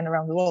America and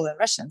around the world than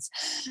Russians,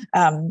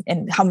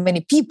 and how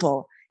many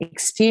people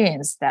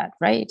experience that,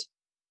 right?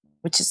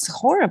 Which is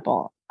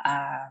horrible.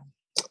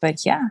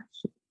 But yeah,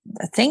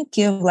 thank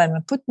you,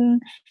 Vladimir Putin.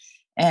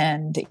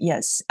 And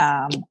yes,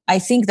 I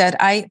think that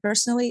I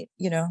personally,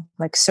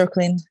 like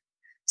circling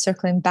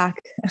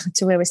back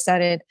to where we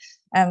started,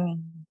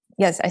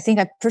 yes, I think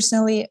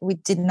we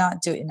did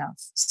not do enough.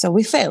 So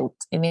we failed.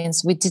 It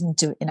means we didn't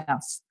do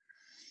enough.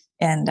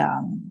 And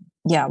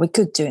yeah, we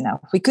could do enough.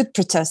 We could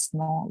protest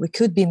more. We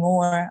could be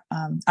more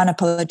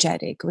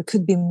unapologetic. We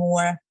could be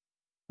more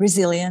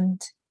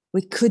resilient.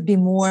 We could be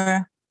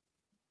more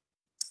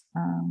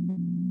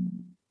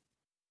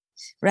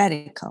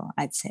radical,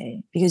 I'd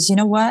say, because you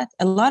know what?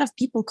 A lot of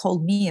people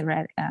called me,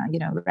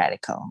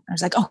 radical. I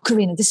was like, "Oh,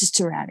 Karina, this is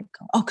too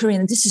radical. Oh,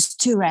 Karina, this is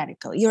too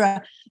radical. You're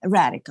a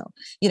radical.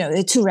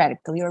 They're too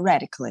radical. You're a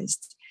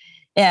radicalist,"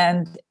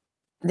 and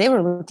they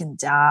were looking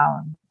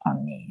down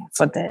on me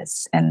for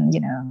this. And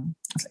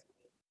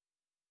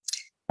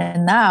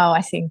and now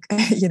I think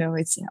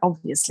it's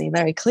obviously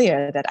very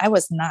clear that I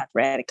was not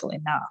radical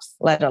enough,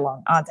 let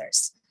alone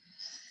others.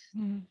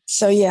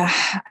 So yeah,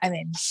 I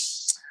mean,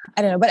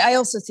 I don't know, but I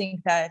also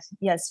think that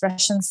yes,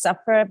 Russians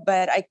suffer,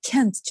 but I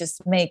can't just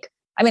I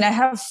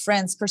have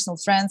friends, personal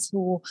friends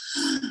who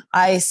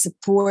I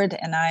support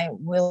and I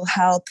will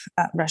help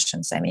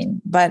Russians.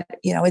 But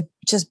it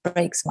just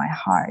breaks my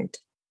heart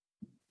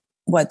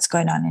what's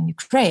going on in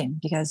Ukraine,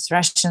 because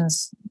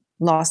Russians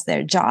lost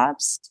their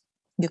jobs,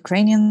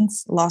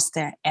 Ukrainians lost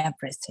their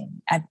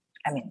everything.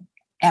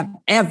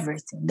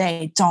 Everything.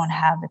 They don't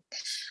have it,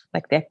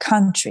 like their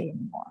country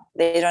anymore.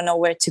 They don't know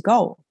where to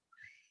go.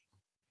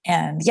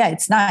 And yeah,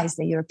 it's nice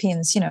that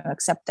Europeans,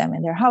 accept them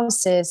in their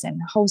houses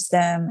and host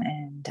them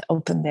and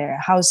open their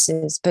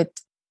houses, but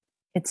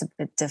it's a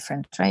bit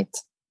different, right?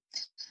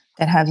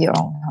 Than have your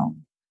own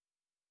home.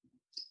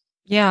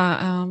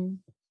 Yeah.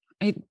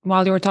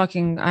 While you were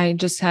talking, I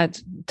just had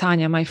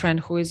Tanya, my friend,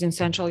 who is in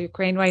central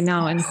Ukraine right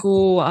now and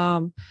who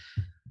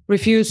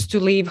refused to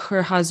leave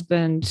her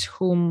husband,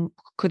 whom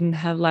couldn't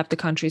have left the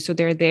country. So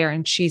they're there,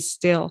 and she's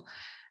still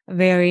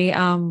very,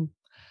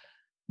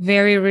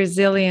 very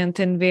resilient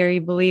and very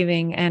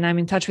believing. And I'm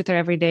in touch with her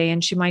every day,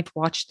 and she might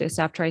watch this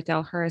after I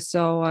tell her.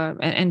 So,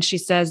 and she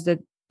says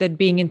that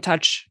being in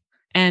touch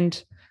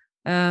and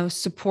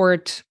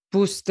support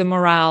boosts the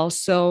morale.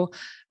 So,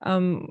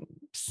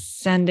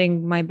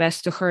 sending my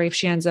best to her if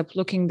she ends up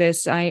looking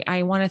this.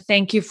 I want to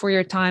thank you for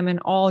your time and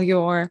all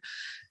your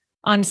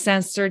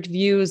uncensored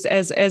views,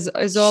 as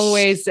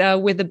always,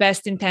 with the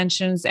best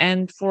intentions,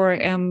 and for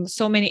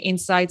so many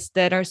insights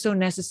that are so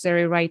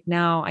necessary right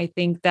now. I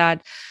think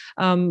that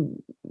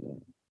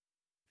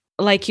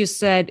like you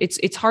said,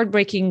 it's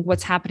heartbreaking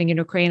what's happening in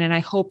Ukraine, and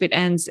I hope it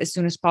ends as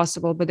soon as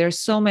possible. But there's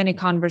so many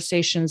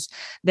conversations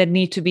that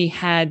need to be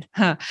had,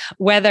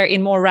 whether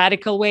in more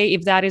radical way,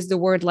 if that is the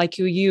word like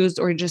you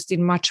used, or just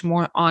in much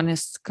more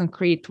honest,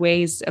 concrete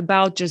ways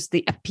about just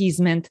the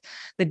appeasement,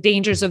 the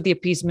dangers of the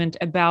appeasement,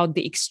 about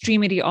the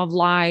extremity of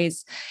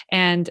lies,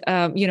 and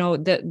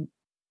the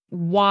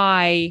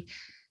why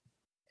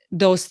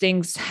those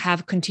things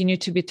have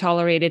continued to be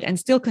tolerated and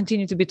still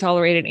continue to be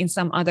tolerated in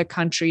some other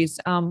countries,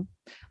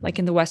 like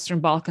in the Western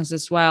Balkans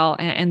as well,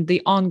 and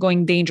the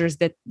ongoing dangers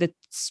that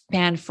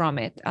span from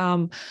it.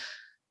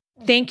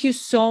 Thank you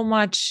so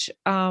much.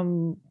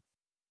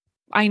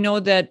 I know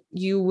that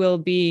you will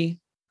be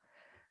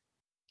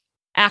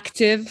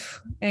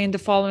active in the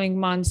following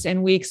months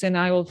and weeks, and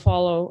I will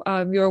follow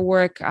your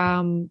work.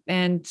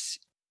 And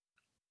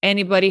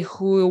anybody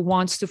who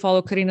wants to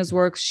follow Karina's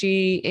work,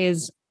 she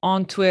is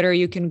on Twitter.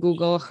 You can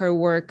Google her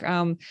work.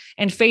 And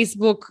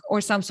Facebook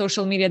or some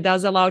social media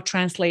does allow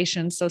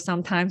translation. So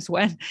sometimes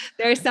when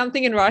there is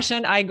something in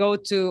Russian, I go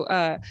to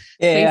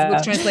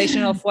Facebook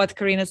translation of what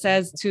Karina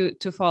says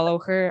to follow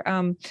her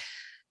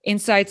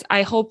insights.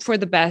 I hope for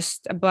the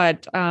best,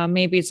 but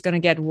maybe it's going to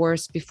get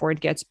worse before it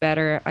gets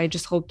better. I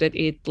just hope that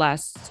it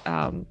lasts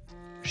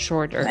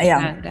shorter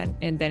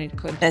than it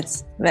could.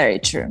 That's very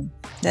true.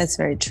 That's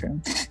very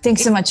true.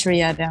 Thanks so much,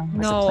 Riyada.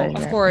 No,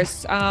 of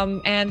course.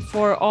 And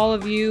for all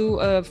of you,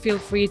 feel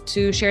free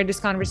to share this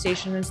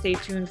conversation and stay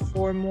tuned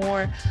for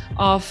more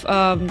of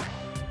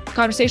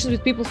conversations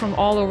with people from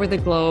all over the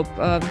globe.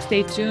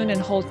 Stay tuned and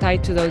hold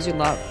tight to those you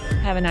love.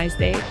 Have a nice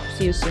day.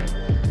 See you soon.